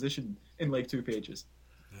exposition in, like, 2 pages.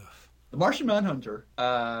 Ugh. The Martian Manhunter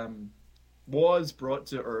was brought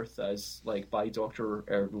to Earth as, like, by Dr.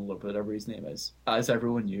 Erdl or whatever his name is, as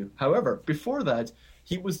everyone knew. However, before that,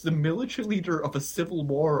 he was the military leader of a civil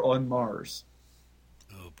war on Mars.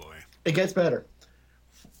 Oh, boy. It gets better.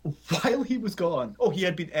 While he was gone... Oh, he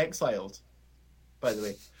had been exiled, by the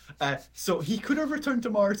way. So he could have returned to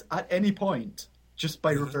Mars at any point, just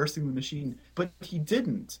by reversing the machine. But he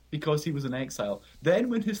didn't, because he was in exile. Then,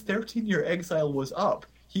 when his 13-year exile was up,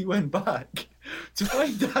 he went back to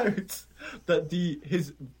find out that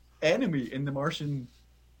his enemy in the Martian,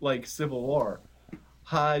 like, civil war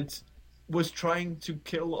was trying to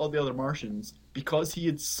kill all the other Martians because he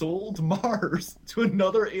had sold Mars to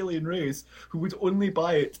another alien race who would only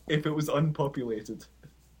buy it if it was unpopulated.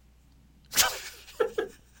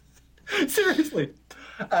 Seriously.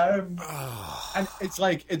 And it's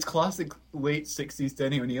like, it's classic late 60s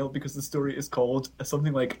Denny O'Neil because the story is called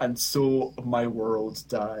something like, "And so my world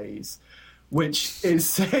dies," which is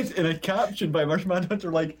said in a caption by Martian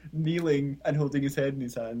Manhunter, like, kneeling and holding his head in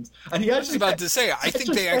his hands. And he actually... I was about to say, I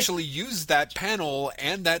think they actually used that panel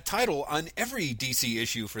and that title on every DC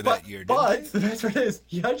issue for that year, didn't they? But the best part is,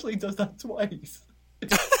 he actually does that twice. I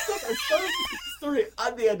started the story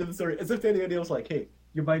at the end of the story as if anyone else like, hey,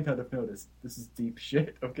 you might not have noticed. This is deep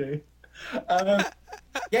shit, okay?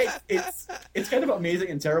 Yeah, it's kind of amazing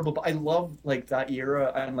and terrible, but I love like that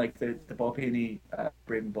era and like the Bob Haney,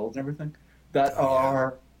 Brave and Bold and everything that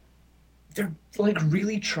are they're like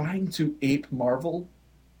really trying to ape Marvel,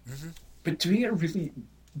 but doing it really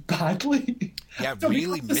badly. Yeah, So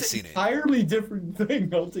really it's missing an it. entirely different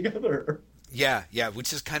thing altogether. Yeah, yeah,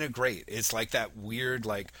 which is kind of great. It's like that weird,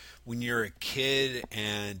 like when you're a kid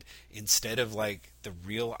and instead of like the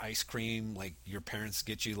real ice cream, like your parents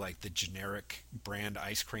get you like the generic brand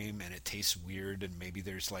ice cream and it tastes weird and maybe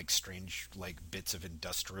there's like strange like bits of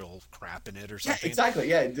industrial crap in it or Yeah, something. exactly.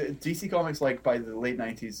 Yeah, DC Comics, like by the late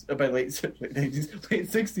 '90s, by late '90s, late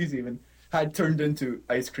 '60s even, had turned into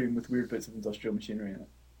ice cream with weird bits of industrial machinery in it.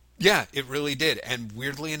 Yeah, it really did. And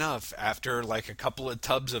weirdly enough, after like a couple of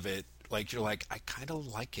tubs of it, like you're like, I kind of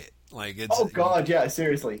like it. Like it's Oh God, yeah,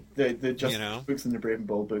 seriously, the Justice you know? books and the Brave and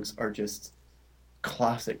Bold books are just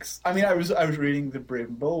classics. I mean, I was reading the Brave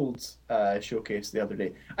and Bold showcase the other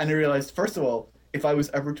day, and I realized, first of all, if I was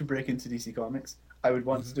ever to break into DC Comics, I would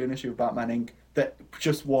want to do an issue of Batman Inc. that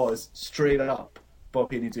just was straight up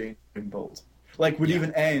Bob Haney doing Brave and Bold. Like, would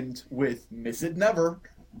even end with "Miss It Never."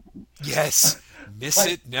 Yes, miss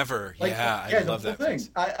Like- it never. Like, Yeah, I the love whole that thing. phrase.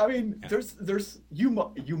 I mean, there's you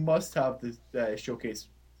must have the showcase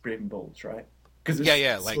Brave and Bolds, right? Because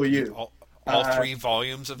Yeah, like so you. all Uh, three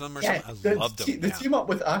volumes of them or Yeah, something. I loved them. the Yeah. team up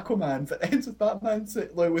with Aquaman that ends with Batman,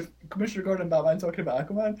 like with Commissioner Gordon and Batman talking about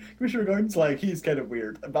Aquaman. Commissioner Gordon's like, he's kind of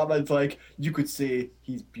weird, and Batman's like, you could say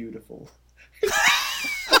he's beautiful.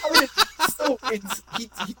 I mean,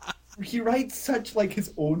 he writes such like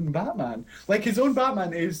his own Batman. Like his own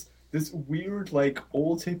Batman is this weird like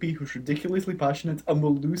old hippie who's ridiculously passionate and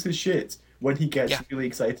will lose his shit when he gets Yeah. really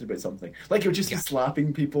excited about something. Like he'll just be Yeah.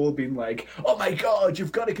 slapping people, being like, "Oh my God,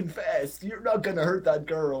 you've got to confess! You're not gonna hurt that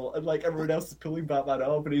girl!" And like everyone else is pulling Batman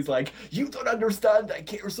up, and he's like, "You don't understand. I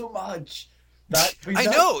care so much." I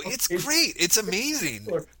know, it's great. It's amazing.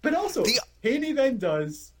 But also, The- Haney then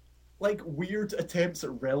does like weird attempts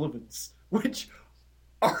at relevance, which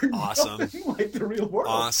are Awesome. nothing like the real world.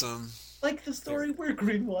 Awesome. Like the story where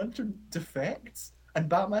Green Lantern defects and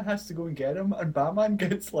Batman has to go and get him, and Batman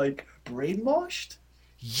gets like brainwashed.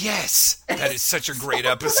 Yes, that is such a great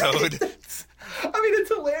episode. I mean, it's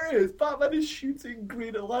hilarious. Batman is shooting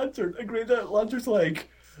Green Lantern, and Green Lantern's like,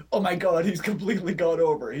 "Oh my God, he's completely gone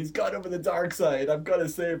over. He's gone over the dark side. I've got to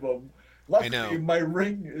save him." Luckily, know. my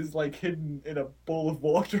ring is like hidden in a bowl of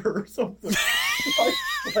water or something.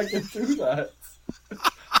 I can do that.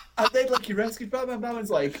 And then, like, he rescues Batman. Batman's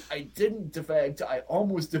like, "I didn't defect. I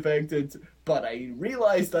almost defected, but I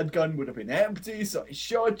realized that gun would have been empty, so I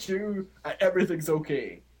shot you, and everything's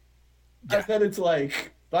okay." Yeah. And then it's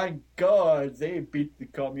like, thank God they beat the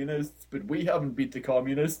communists, but we haven't beat the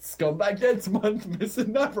communists. Come back next month, miss it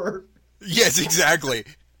never. Yes, exactly.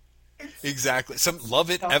 Exactly. Some love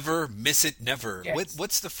it ever, miss it never. Yes.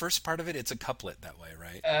 What's the first part of it? It's a couplet that way,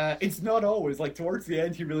 right? It's not always. Like, towards the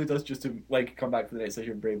end, he really does just to, like, come back for the next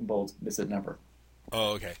issue of Brave and Bold, miss it never.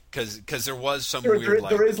 Oh, okay. Because there was some There, weird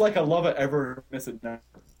there is, like, a love it ever, miss it never.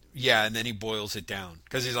 yeah, and then he boils it down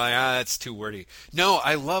because he's like, that's too wordy. No,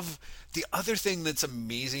 I love the other thing that's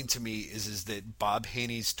amazing to me is that Bob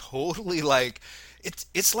Haney's totally like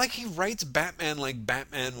it's like he writes Batman like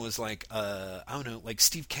Batman was like I don't know, like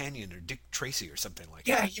Steve Canyon or Dick Tracy or something like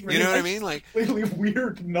Yeah, that. he really You know what I likes mean? Like really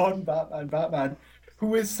weird non-Batman Batman,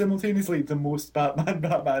 who is simultaneously the most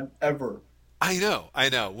Batman ever. I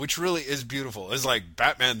know, which really is beautiful. It's like,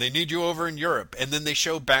 Batman, they need you over in Europe. And then they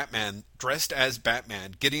show Batman dressed as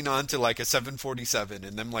Batman getting onto like a 747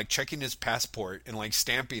 and them like checking his passport and like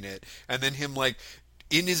stamping it. And then him like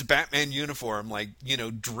in his Batman uniform, like, you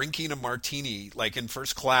know, drinking a martini like in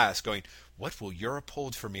first class going, what will Europe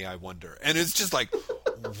hold for me, I wonder? And it's just like,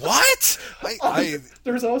 what?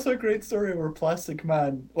 There's also a great story where Plastic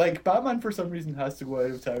Man, like, Batman for some reason has to go out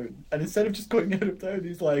of town, and instead of just going out of town,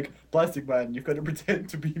 he's like, "Plastic Man, you've got to pretend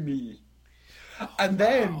to be me." And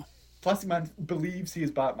then Plastic Man believes he is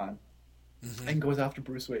Batman and goes after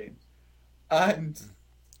Bruce Wayne. And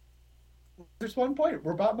there's one point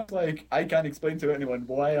where Batman's like, "I can't explain to anyone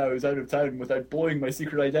why I was out of town without blowing my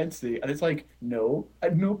secret identity." And it's like, no,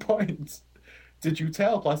 at no point did you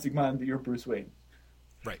tell Plastic Man that you're Bruce Wayne.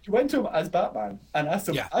 Right. You went to him as Batman and asked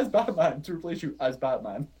him Yeah. as Batman to replace you as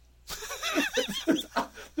Batman.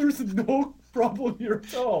 There's no problem here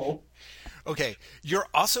at all. Okay, you're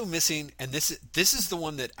also missing, and this is the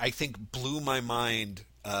one that I think blew my mind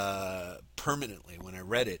permanently when I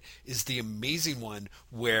read it, is the amazing one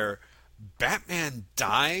where Batman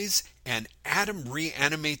dies and Adam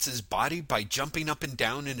reanimates his body by jumping up and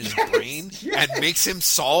down in his brain and makes him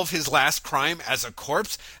solve his last crime as a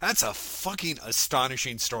corpse. That's a fucking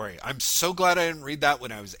astonishing story. I'm so glad I didn't read that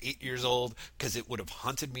when I was 8 years old, because it would have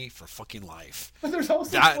haunted me for fucking life. But there's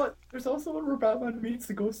also one where Batman meets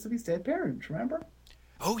the ghosts of his dead parents, remember?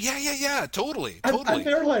 Oh, yeah, totally. And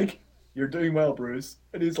they're like, "You're doing well, Bruce."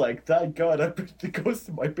 And he's like, "Thank God I put the ghosts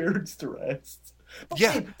of my parents to rest."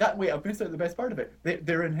 But wait, I've missed out the best part of it.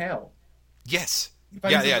 They're in hell. Yes. I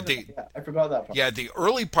forgot that part. Yeah, the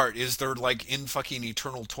early part is they're like in fucking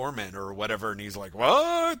eternal torment or whatever, and he's like,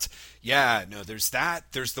 "What?" Yeah, no, there's that.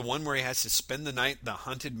 There's the one where he has to spend the night, the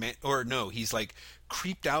haunted man, or no, he's like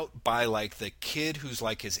creeped out by like the kid who's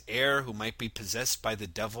like his heir who might be possessed by the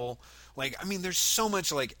devil. Like, I mean, there's so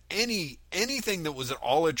much, like, anything that was at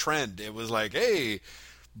all a trend. It was like, "Hey,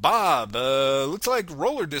 Bob, looks like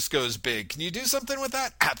roller disco's big. Can you do something with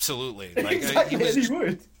that?" Absolutely. Like, exactly, he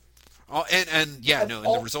would. And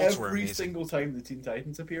the results were amazing. Every single time the Teen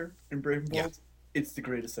Titans appear in Brave and Bold, it's the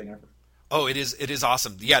greatest thing ever. Oh, it is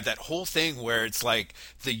awesome. Yeah, that whole thing where it's like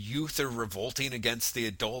the youth are revolting against the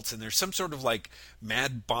adults, and there's some sort of like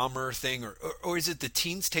mad bomber thing, or is it the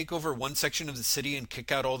teens take over one section of the city and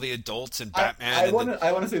kick out all the adults, and Batman? I want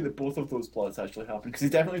to say that both of those plots actually happened, because he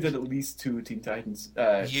definitely did at least 2 Teen Titans.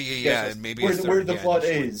 And maybe where the plot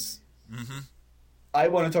is. Mm-hmm. I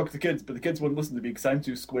want to talk to the kids, but the kids won't listen to me because I'm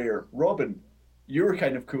too square. Robin, you're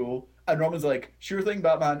kind of cool. And Robin's like, "Sure thing,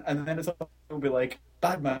 Batman." And then will be like,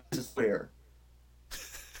 "Batman is square."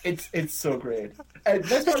 It's so great. And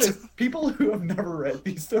that's part is people who have never read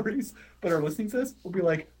these stories but are listening to this will be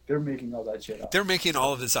like, they're making all that shit up. They're making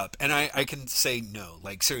all of this up. And I can say no.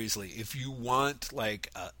 Like, seriously, if you want like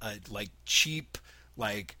a like cheap,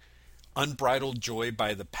 like unbridled joy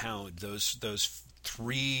by the pound, those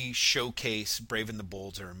 3 showcase Brave and the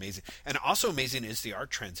Bolds are amazing. And also amazing is the art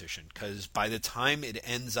transition, because by the time it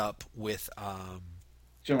ends up with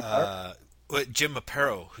Jim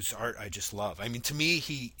Aparo, whose art I just love. I mean, to me,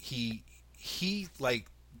 he's like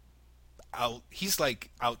out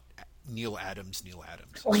Neil Adams.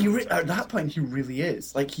 Oh, at that point, he really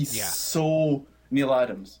is. Like, he's so Neil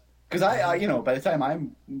Adams. Because I by the time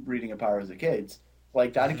I'm reading Aparo as a kid,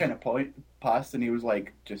 like, that kind of point passed, and he was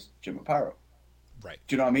like just Jim Aparo. Right.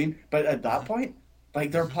 Do you know what I mean? But at that point,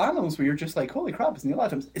 like, there are panels where you're just like, holy crap, it's Neil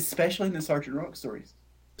Adams, especially in the Sergeant Rock stories.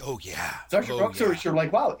 Oh, yeah. Sergeant Rock stories, you're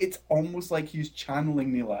like, wow, it's almost like he's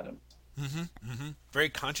channeling Neil Adams. Very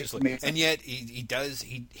consciously. And yet,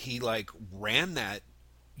 he like, ran that,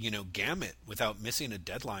 gamut without missing a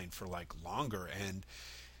deadline for, like, longer. And,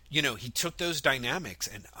 he took those dynamics,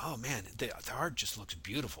 and, oh, man, the art just looks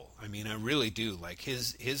beautiful. I mean, I really do. Like,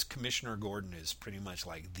 his Commissioner Gordon is pretty much,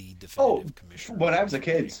 like, the definitive commissioner. When I was a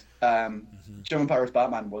kid, Jim Aparo's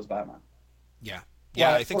Batman was Batman. Yeah.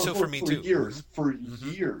 Yeah, I think so for me too. For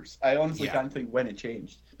years. I honestly can't think when it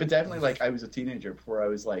changed. But definitely, like, I was a teenager before I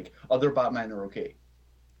was like, other Batman are okay.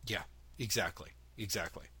 Yeah, exactly.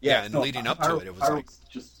 Yeah, and leading up to it was like...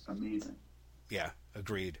 just amazing. Yeah,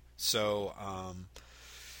 agreed. So,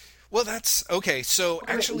 well, that's... Okay, so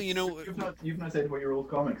actually, You've not said what your old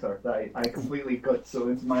comics are. I completely got so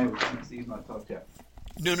into my old comics that you've not talked yet.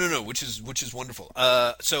 No, which is wonderful.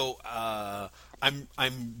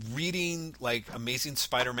 I'm reading, like, Amazing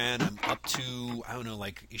Spider-Man. I'm up to, I don't know,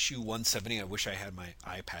 like, issue 170. I wish I had my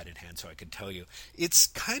iPad in hand so I could tell you. It's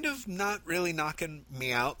kind of not really knocking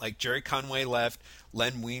me out. Like, Jerry Conway left,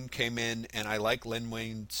 Len Wein came in, and I like Len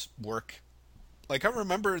Wein's work. Like, I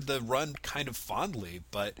remember the run kind of fondly,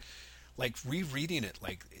 but, like, rereading it,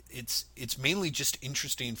 like, it's mainly just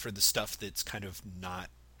interesting for the stuff that's kind of not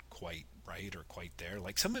quite right or quite there.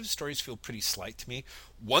 Like, some of his stories feel pretty slight to me.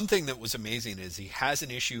 One thing that was amazing is he has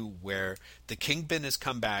an issue where the Kingpin has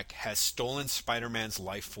come back, has stolen Spider-Man's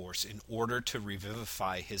life force in order to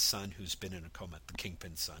revivify his son who's been in a coma. The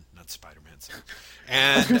Kingpin's son, not Spider-Man's son.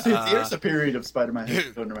 And there's a period of Spider-Man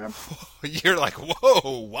I don't remember. You're like,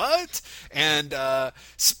 whoa, what? And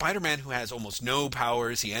Spider-Man, who has almost no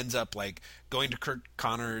powers, he ends up, like, going to Kurt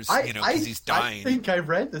Connors, because he's dying. I think I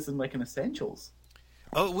read this in, like, an Essentials.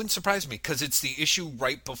 Oh, it wouldn't surprise me, because it's the issue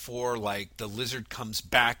right before, like, the Lizard comes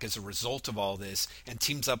back as a result of all this and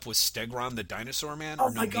teams up with Stegron, the dinosaur man.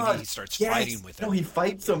 Oh, my God. Maybe he starts fighting with him. No, he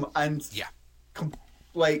fights him, and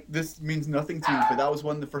this means nothing to you, but that was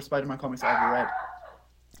one of the first Spider-Man comics I ever read.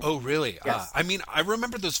 Oh, really? Yes. I mean, I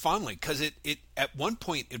remember those fondly, because it at one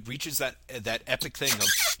point it reaches that epic thing of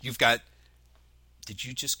you've got. Did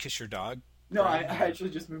you just kiss your dog? No, I actually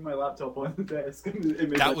just moved my laptop on the desk.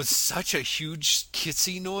 That was such a huge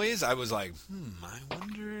kissy noise. I was like, I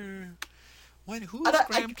wonder... Who is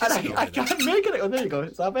Graham kissing over there? I can't make it. Oh, there you go.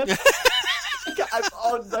 Is that better?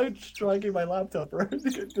 I'm dragging my laptop around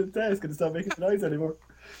the desk and it's not making noise anymore.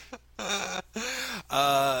 I'm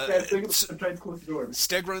trying to close the door.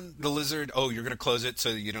 Stegron the lizard. Oh, you're going to close it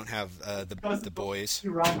so that you don't have the boys. He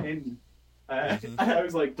ran in. I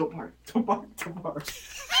was like, don't bark.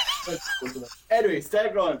 Anyway,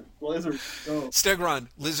 Stegron, lizard. Go. Stegron,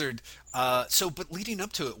 lizard. But leading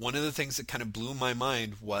up to it, one of the things that kind of blew my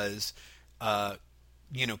mind was,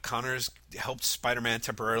 Connors helped Spider-Man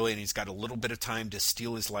temporarily, and he's got a little bit of time to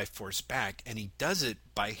steal his life force back, and he does it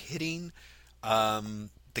by hitting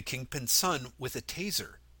the Kingpin's son with a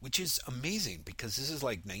taser, which is amazing because this is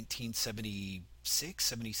like 1976,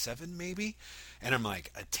 77 maybe. And I'm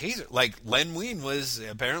like, a taser? Like, Len Wein was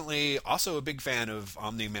apparently also a big fan of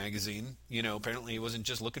Omni magazine. Apparently he wasn't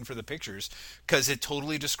just looking for the pictures, because it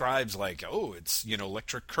totally describes like, oh, it's,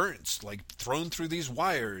 electric currents like thrown through these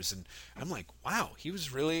wires. And I'm like, wow, he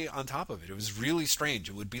was really on top of it. It was really strange.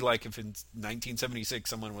 It would be like if in 1976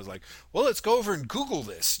 someone was like, well, let's go over and Google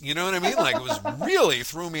this. You know what I mean? Like, it was really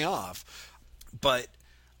threw me off. But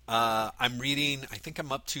I'm reading, I think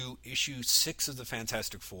I'm up to issue 6 of the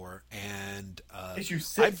Fantastic Four, and issue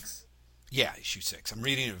 6? Yeah, issue 6. I'm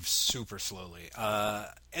reading it super slowly.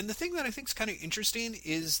 And the thing that I think is kind of interesting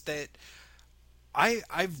is that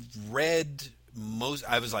I've read most.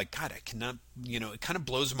 I was like, God, I cannot. It kind of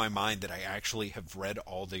blows my mind that I actually have read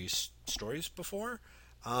all these stories before.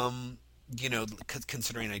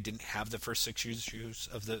 Considering I didn't have the first 6 issues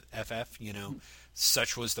of the FF,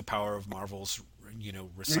 such was the power of Marvel's,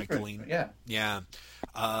 recycling. Yeah.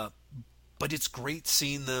 But it's great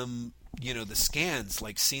seeing them, the scans,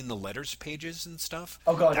 like seeing the letters pages and stuff.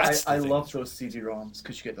 Oh God, I love those CD-ROMs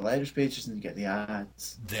because you get the letters pages and you get the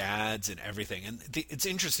ads. The ads and everything. And it's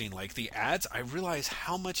interesting, like the ads, I realize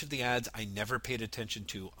how much of the ads I never paid attention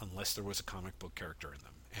to unless there was a comic book character in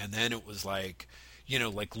them. And then it was like,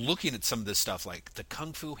 like looking at some of this stuff, like the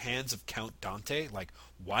Kung Fu Hands of Count Dante, like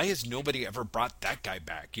why has nobody ever brought that guy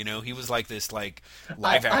back? He was like this like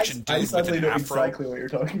live action dude with an afro. Exactly what you're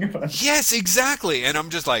talking about. Yes, exactly. And I'm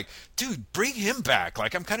just like, dude, bring him back.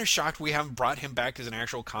 Like, I'm kind of shocked we haven't brought him back as an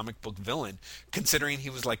actual comic book villain, considering he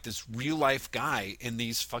was like this real life guy in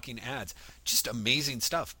these fucking ads. Just amazing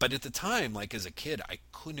stuff. But at the time, like as a kid, I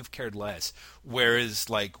couldn't have cared less. Whereas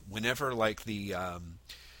like whenever like the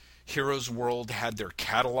Heroes World had their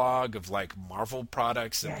catalog of like Marvel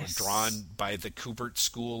products that were drawn by the Kubert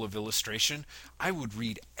School of Illustration, I would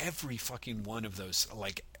read every fucking one of those,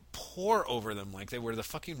 like pore over them like they were the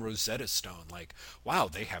fucking Rosetta Stone. Like, wow,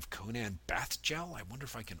 they have Conan bath gel? I wonder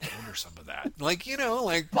if I can order some of that. Like,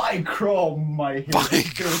 like by Crom,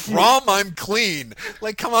 I'm clean.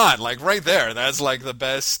 Like, come on, like right there. That's like the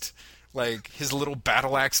best. Like his little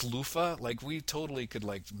battle axe loofah. Like we totally could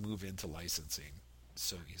like move into licensing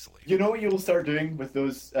so easily. You know what you will start doing with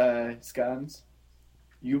those scans?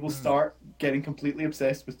 You will start getting completely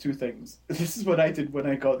obsessed with 2 things. This is what I did when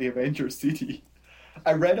I got the Avengers CD.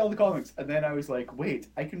 I read all the comics, and then I was like, wait,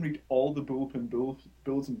 I can read all the bulletin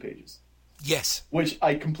pages. Yes. Which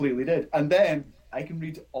I completely did. And then I can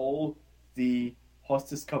read all the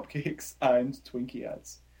Hostess Cupcakes and Twinkie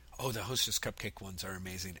ads. Oh, the Hostess Cupcake ones are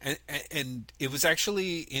amazing. And it was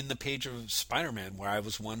actually in the page of Spider-Man where I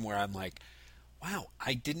was one where I'm like, wow,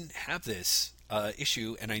 I didn't have this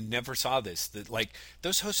issue, and I never saw this. Like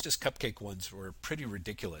those Hostess Cupcake ones were pretty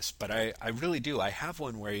ridiculous, but I really do. I have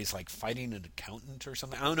one where he's like fighting an accountant or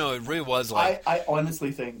something. I don't know. It really was like. I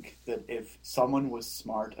honestly think that if someone was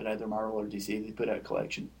smart at either Marvel or DC, they put out a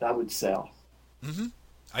collection that would sell. Mm-hmm.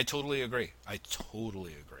 I totally agree.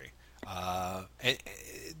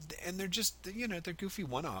 And they're just they're goofy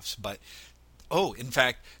one-offs, but. Oh, in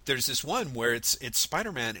fact, there's this one where it's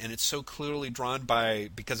Spider-Man, and it's so clearly drawn by,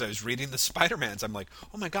 because I was reading the Spider-Mans, I'm like,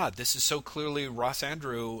 oh my God, this is so clearly Ross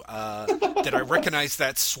Andrew that I recognize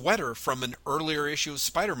that sweater from an earlier issue of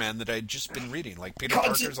Spider-Man that I'd just been reading. Like Peter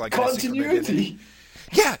Parker's like continuity.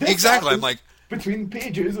 Yeah, exactly. I'm like between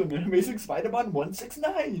pages of Amazing Spider-Man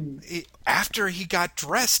 169. After he got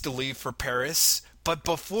dressed to leave for Paris. But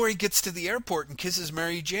before he gets to the airport and kisses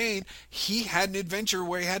Mary Jane, he had an adventure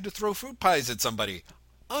where he had to throw fruit pies at somebody.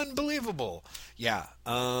 Unbelievable. Yeah.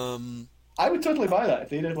 I would totally buy that if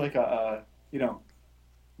they did like a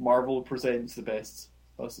Marvel presents the best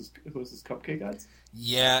Hostess Cupcake ads.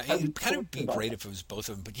 Yeah, it kind of be great if it was both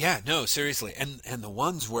of them. But yeah, no, seriously. And the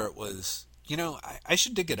ones where it was, I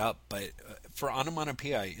should dig it up, but for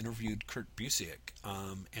Onomatopoeia, I interviewed Kurt Busiek,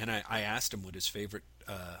 and I asked him what his favorite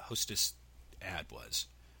Hostess ad was.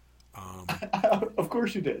 Of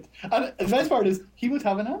course you did. And the best part is he would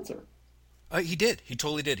have an answer. He did. He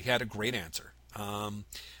totally did. He had a great answer. I'm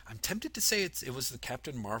tempted to say it was the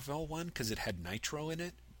Captain Marvel one because it had Nitro in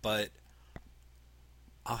it, but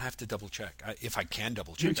I'll have to double check. If I can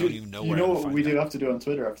double check, I don't even know where I would find we that. do have to do on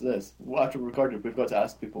Twitter after this. After we record it, we've got to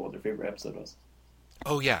ask people what their favorite episode was.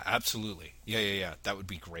 Oh, yeah, absolutely. Yeah. That would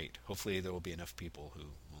be great. Hopefully there will be enough people who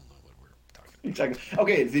will know what we're talking about. Exactly.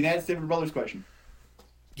 Okay, the United States Brothers question.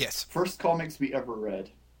 Yes. First comics we ever read.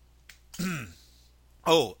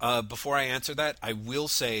 Before I answer that, I will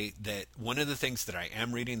say that one of the things that I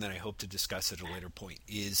am reading that I hope to discuss at a later point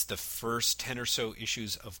is the first 10 or so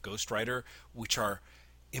issues of Ghost Rider, which are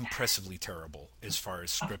impressively terrible as far as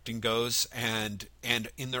scripting goes, and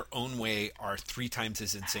in their own way are 3 times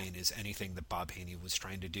as insane as anything that Bob Haney was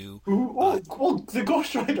trying to do. The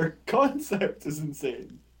Ghost Rider concept is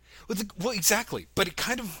insane. Well, exactly. But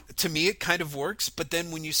to me, it kind of works. But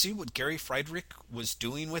then when you see what Gary Friedrich was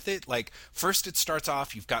doing with it, like, first it starts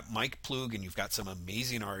off, you've got Mike Ploog and you've got some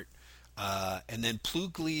amazing art. And then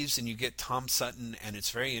Ploog leaves and you get Tom Sutton. And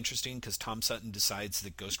it's very interesting because Tom Sutton decides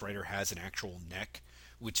that Ghost Rider has an actual neck,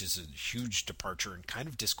 which is a huge departure and kind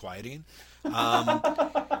of disquieting.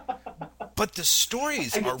 But the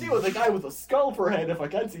stories I can deal with a guy with a skull for a head if I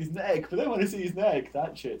can't see his neck. But then when I see his neck,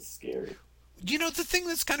 that shit's scary. You know, the thing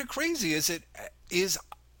that's kind of crazy is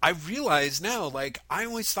I realize now, like, I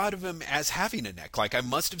always thought of him as having a neck. Like, I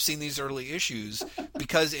must have seen these early issues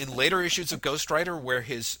because in later issues of Ghost Rider, where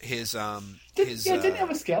didn't he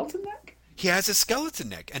have a skeleton neck? He has a skeleton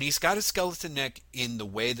neck, and he's got a skeleton neck in the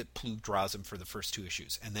way that Ploog draws him for the first 2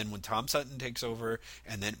 issues. And then when Tom Sutton takes over,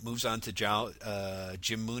 and then it moves on to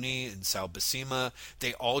Jim Mooney and Sal Buscema,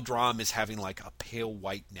 they all draw him as having like a pale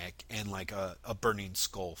white neck and like a burning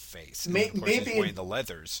skull face. And of course, he's wearing the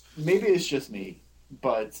leathers. Maybe it's just me,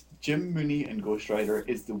 but Jim Mooney and Ghost Rider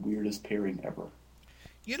is the weirdest pairing ever.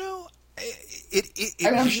 You know,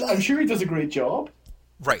 I'm sure he does a great job.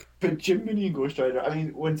 Right. But Jim Mooney and Ghost Rider, I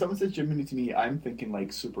mean, when someone says Jim Mooney to me, I'm thinking like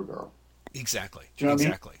Supergirl. Exactly. Do you know what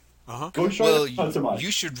exactly. I mean? Ghost Rider, not so much.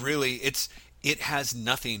 You should really, it has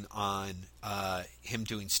nothing on him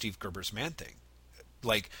doing Steve Gerber's Man-Thing.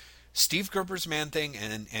 Like, Steve Gerber's Man-Thing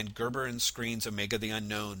and Gerber and Screen's Omega the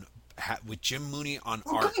Unknown with Jim Mooney on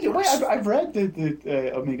art. I've read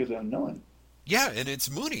the Omega the Unknown. Yeah, and it's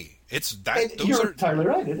Mooney. It's that. You're entirely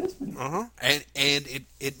right. It is Mooney. And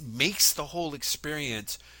it makes the whole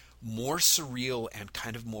experience more surreal and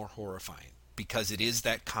kind of more horrifying because it is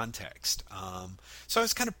that context. So I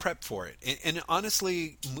was kind of prepped for it. And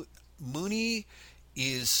honestly, Mooney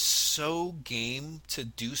is so game to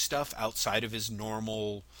do stuff outside of his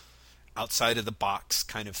normal, outside of the box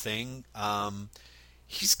kind of thing.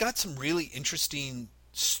 He's got some really interesting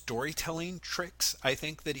storytelling tricks, I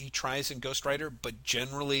think, that he tries in Ghost Rider, but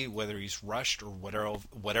generally, whether he's rushed or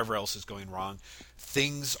whatever else is going wrong,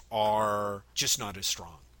 things are just not as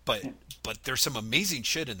strong. But there's some amazing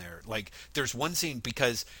shit in there. Like, there's one scene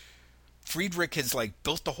because Friedrich has like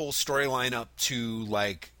built the whole storyline up to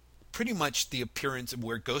like pretty much the appearance of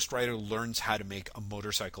where Ghost Rider learns how to make a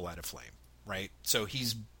motorcycle out of flame. Right, so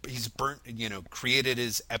he's burnt, created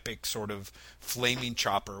his epic sort of flaming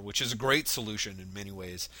chopper, which is a great solution in many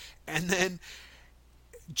ways. And then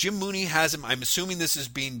Jim Mooney has him. I'm assuming this is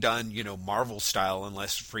being done, Marvel style,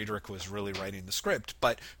 unless Friedrich was really writing the script.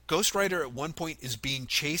 But Ghost Rider at one point is being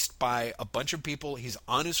chased by a bunch of people. He's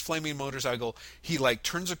on his flaming motorcycle. He like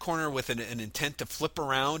turns a corner with an intent to flip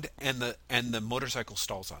around, and the motorcycle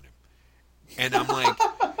stalls on him. And I'm like.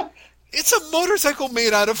 It's a motorcycle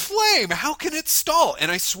made out of flame. How can it stall?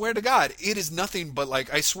 And I swear to God, it is nothing but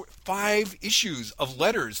 5 issues of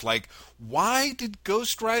letters. Like, why did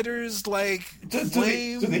Ghost Riders flame do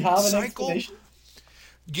they have cycle? An explanation?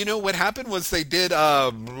 What happened was they did. They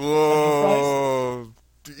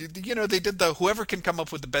did the whoever can come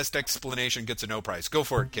up with the best explanation gets a no prize. Go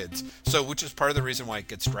for it, kids. So, which is part of the reason why it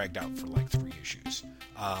gets dragged out for 3 issues.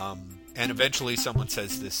 And eventually, someone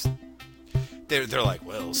says this. They're like,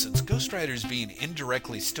 well, since Ghost Rider's being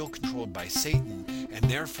indirectly still controlled by Satan, and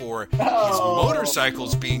therefore his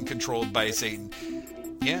motorcycle's being controlled by Satan.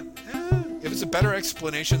 Yeah, it was a better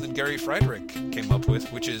explanation than Gary Friedrich came up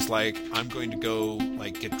with, which is like, I'm going to go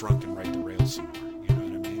get drunk and ride the rails some more. You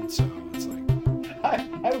know what I mean? So it's like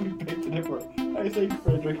I would beg to differ. I think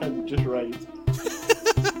Friedrich had just right.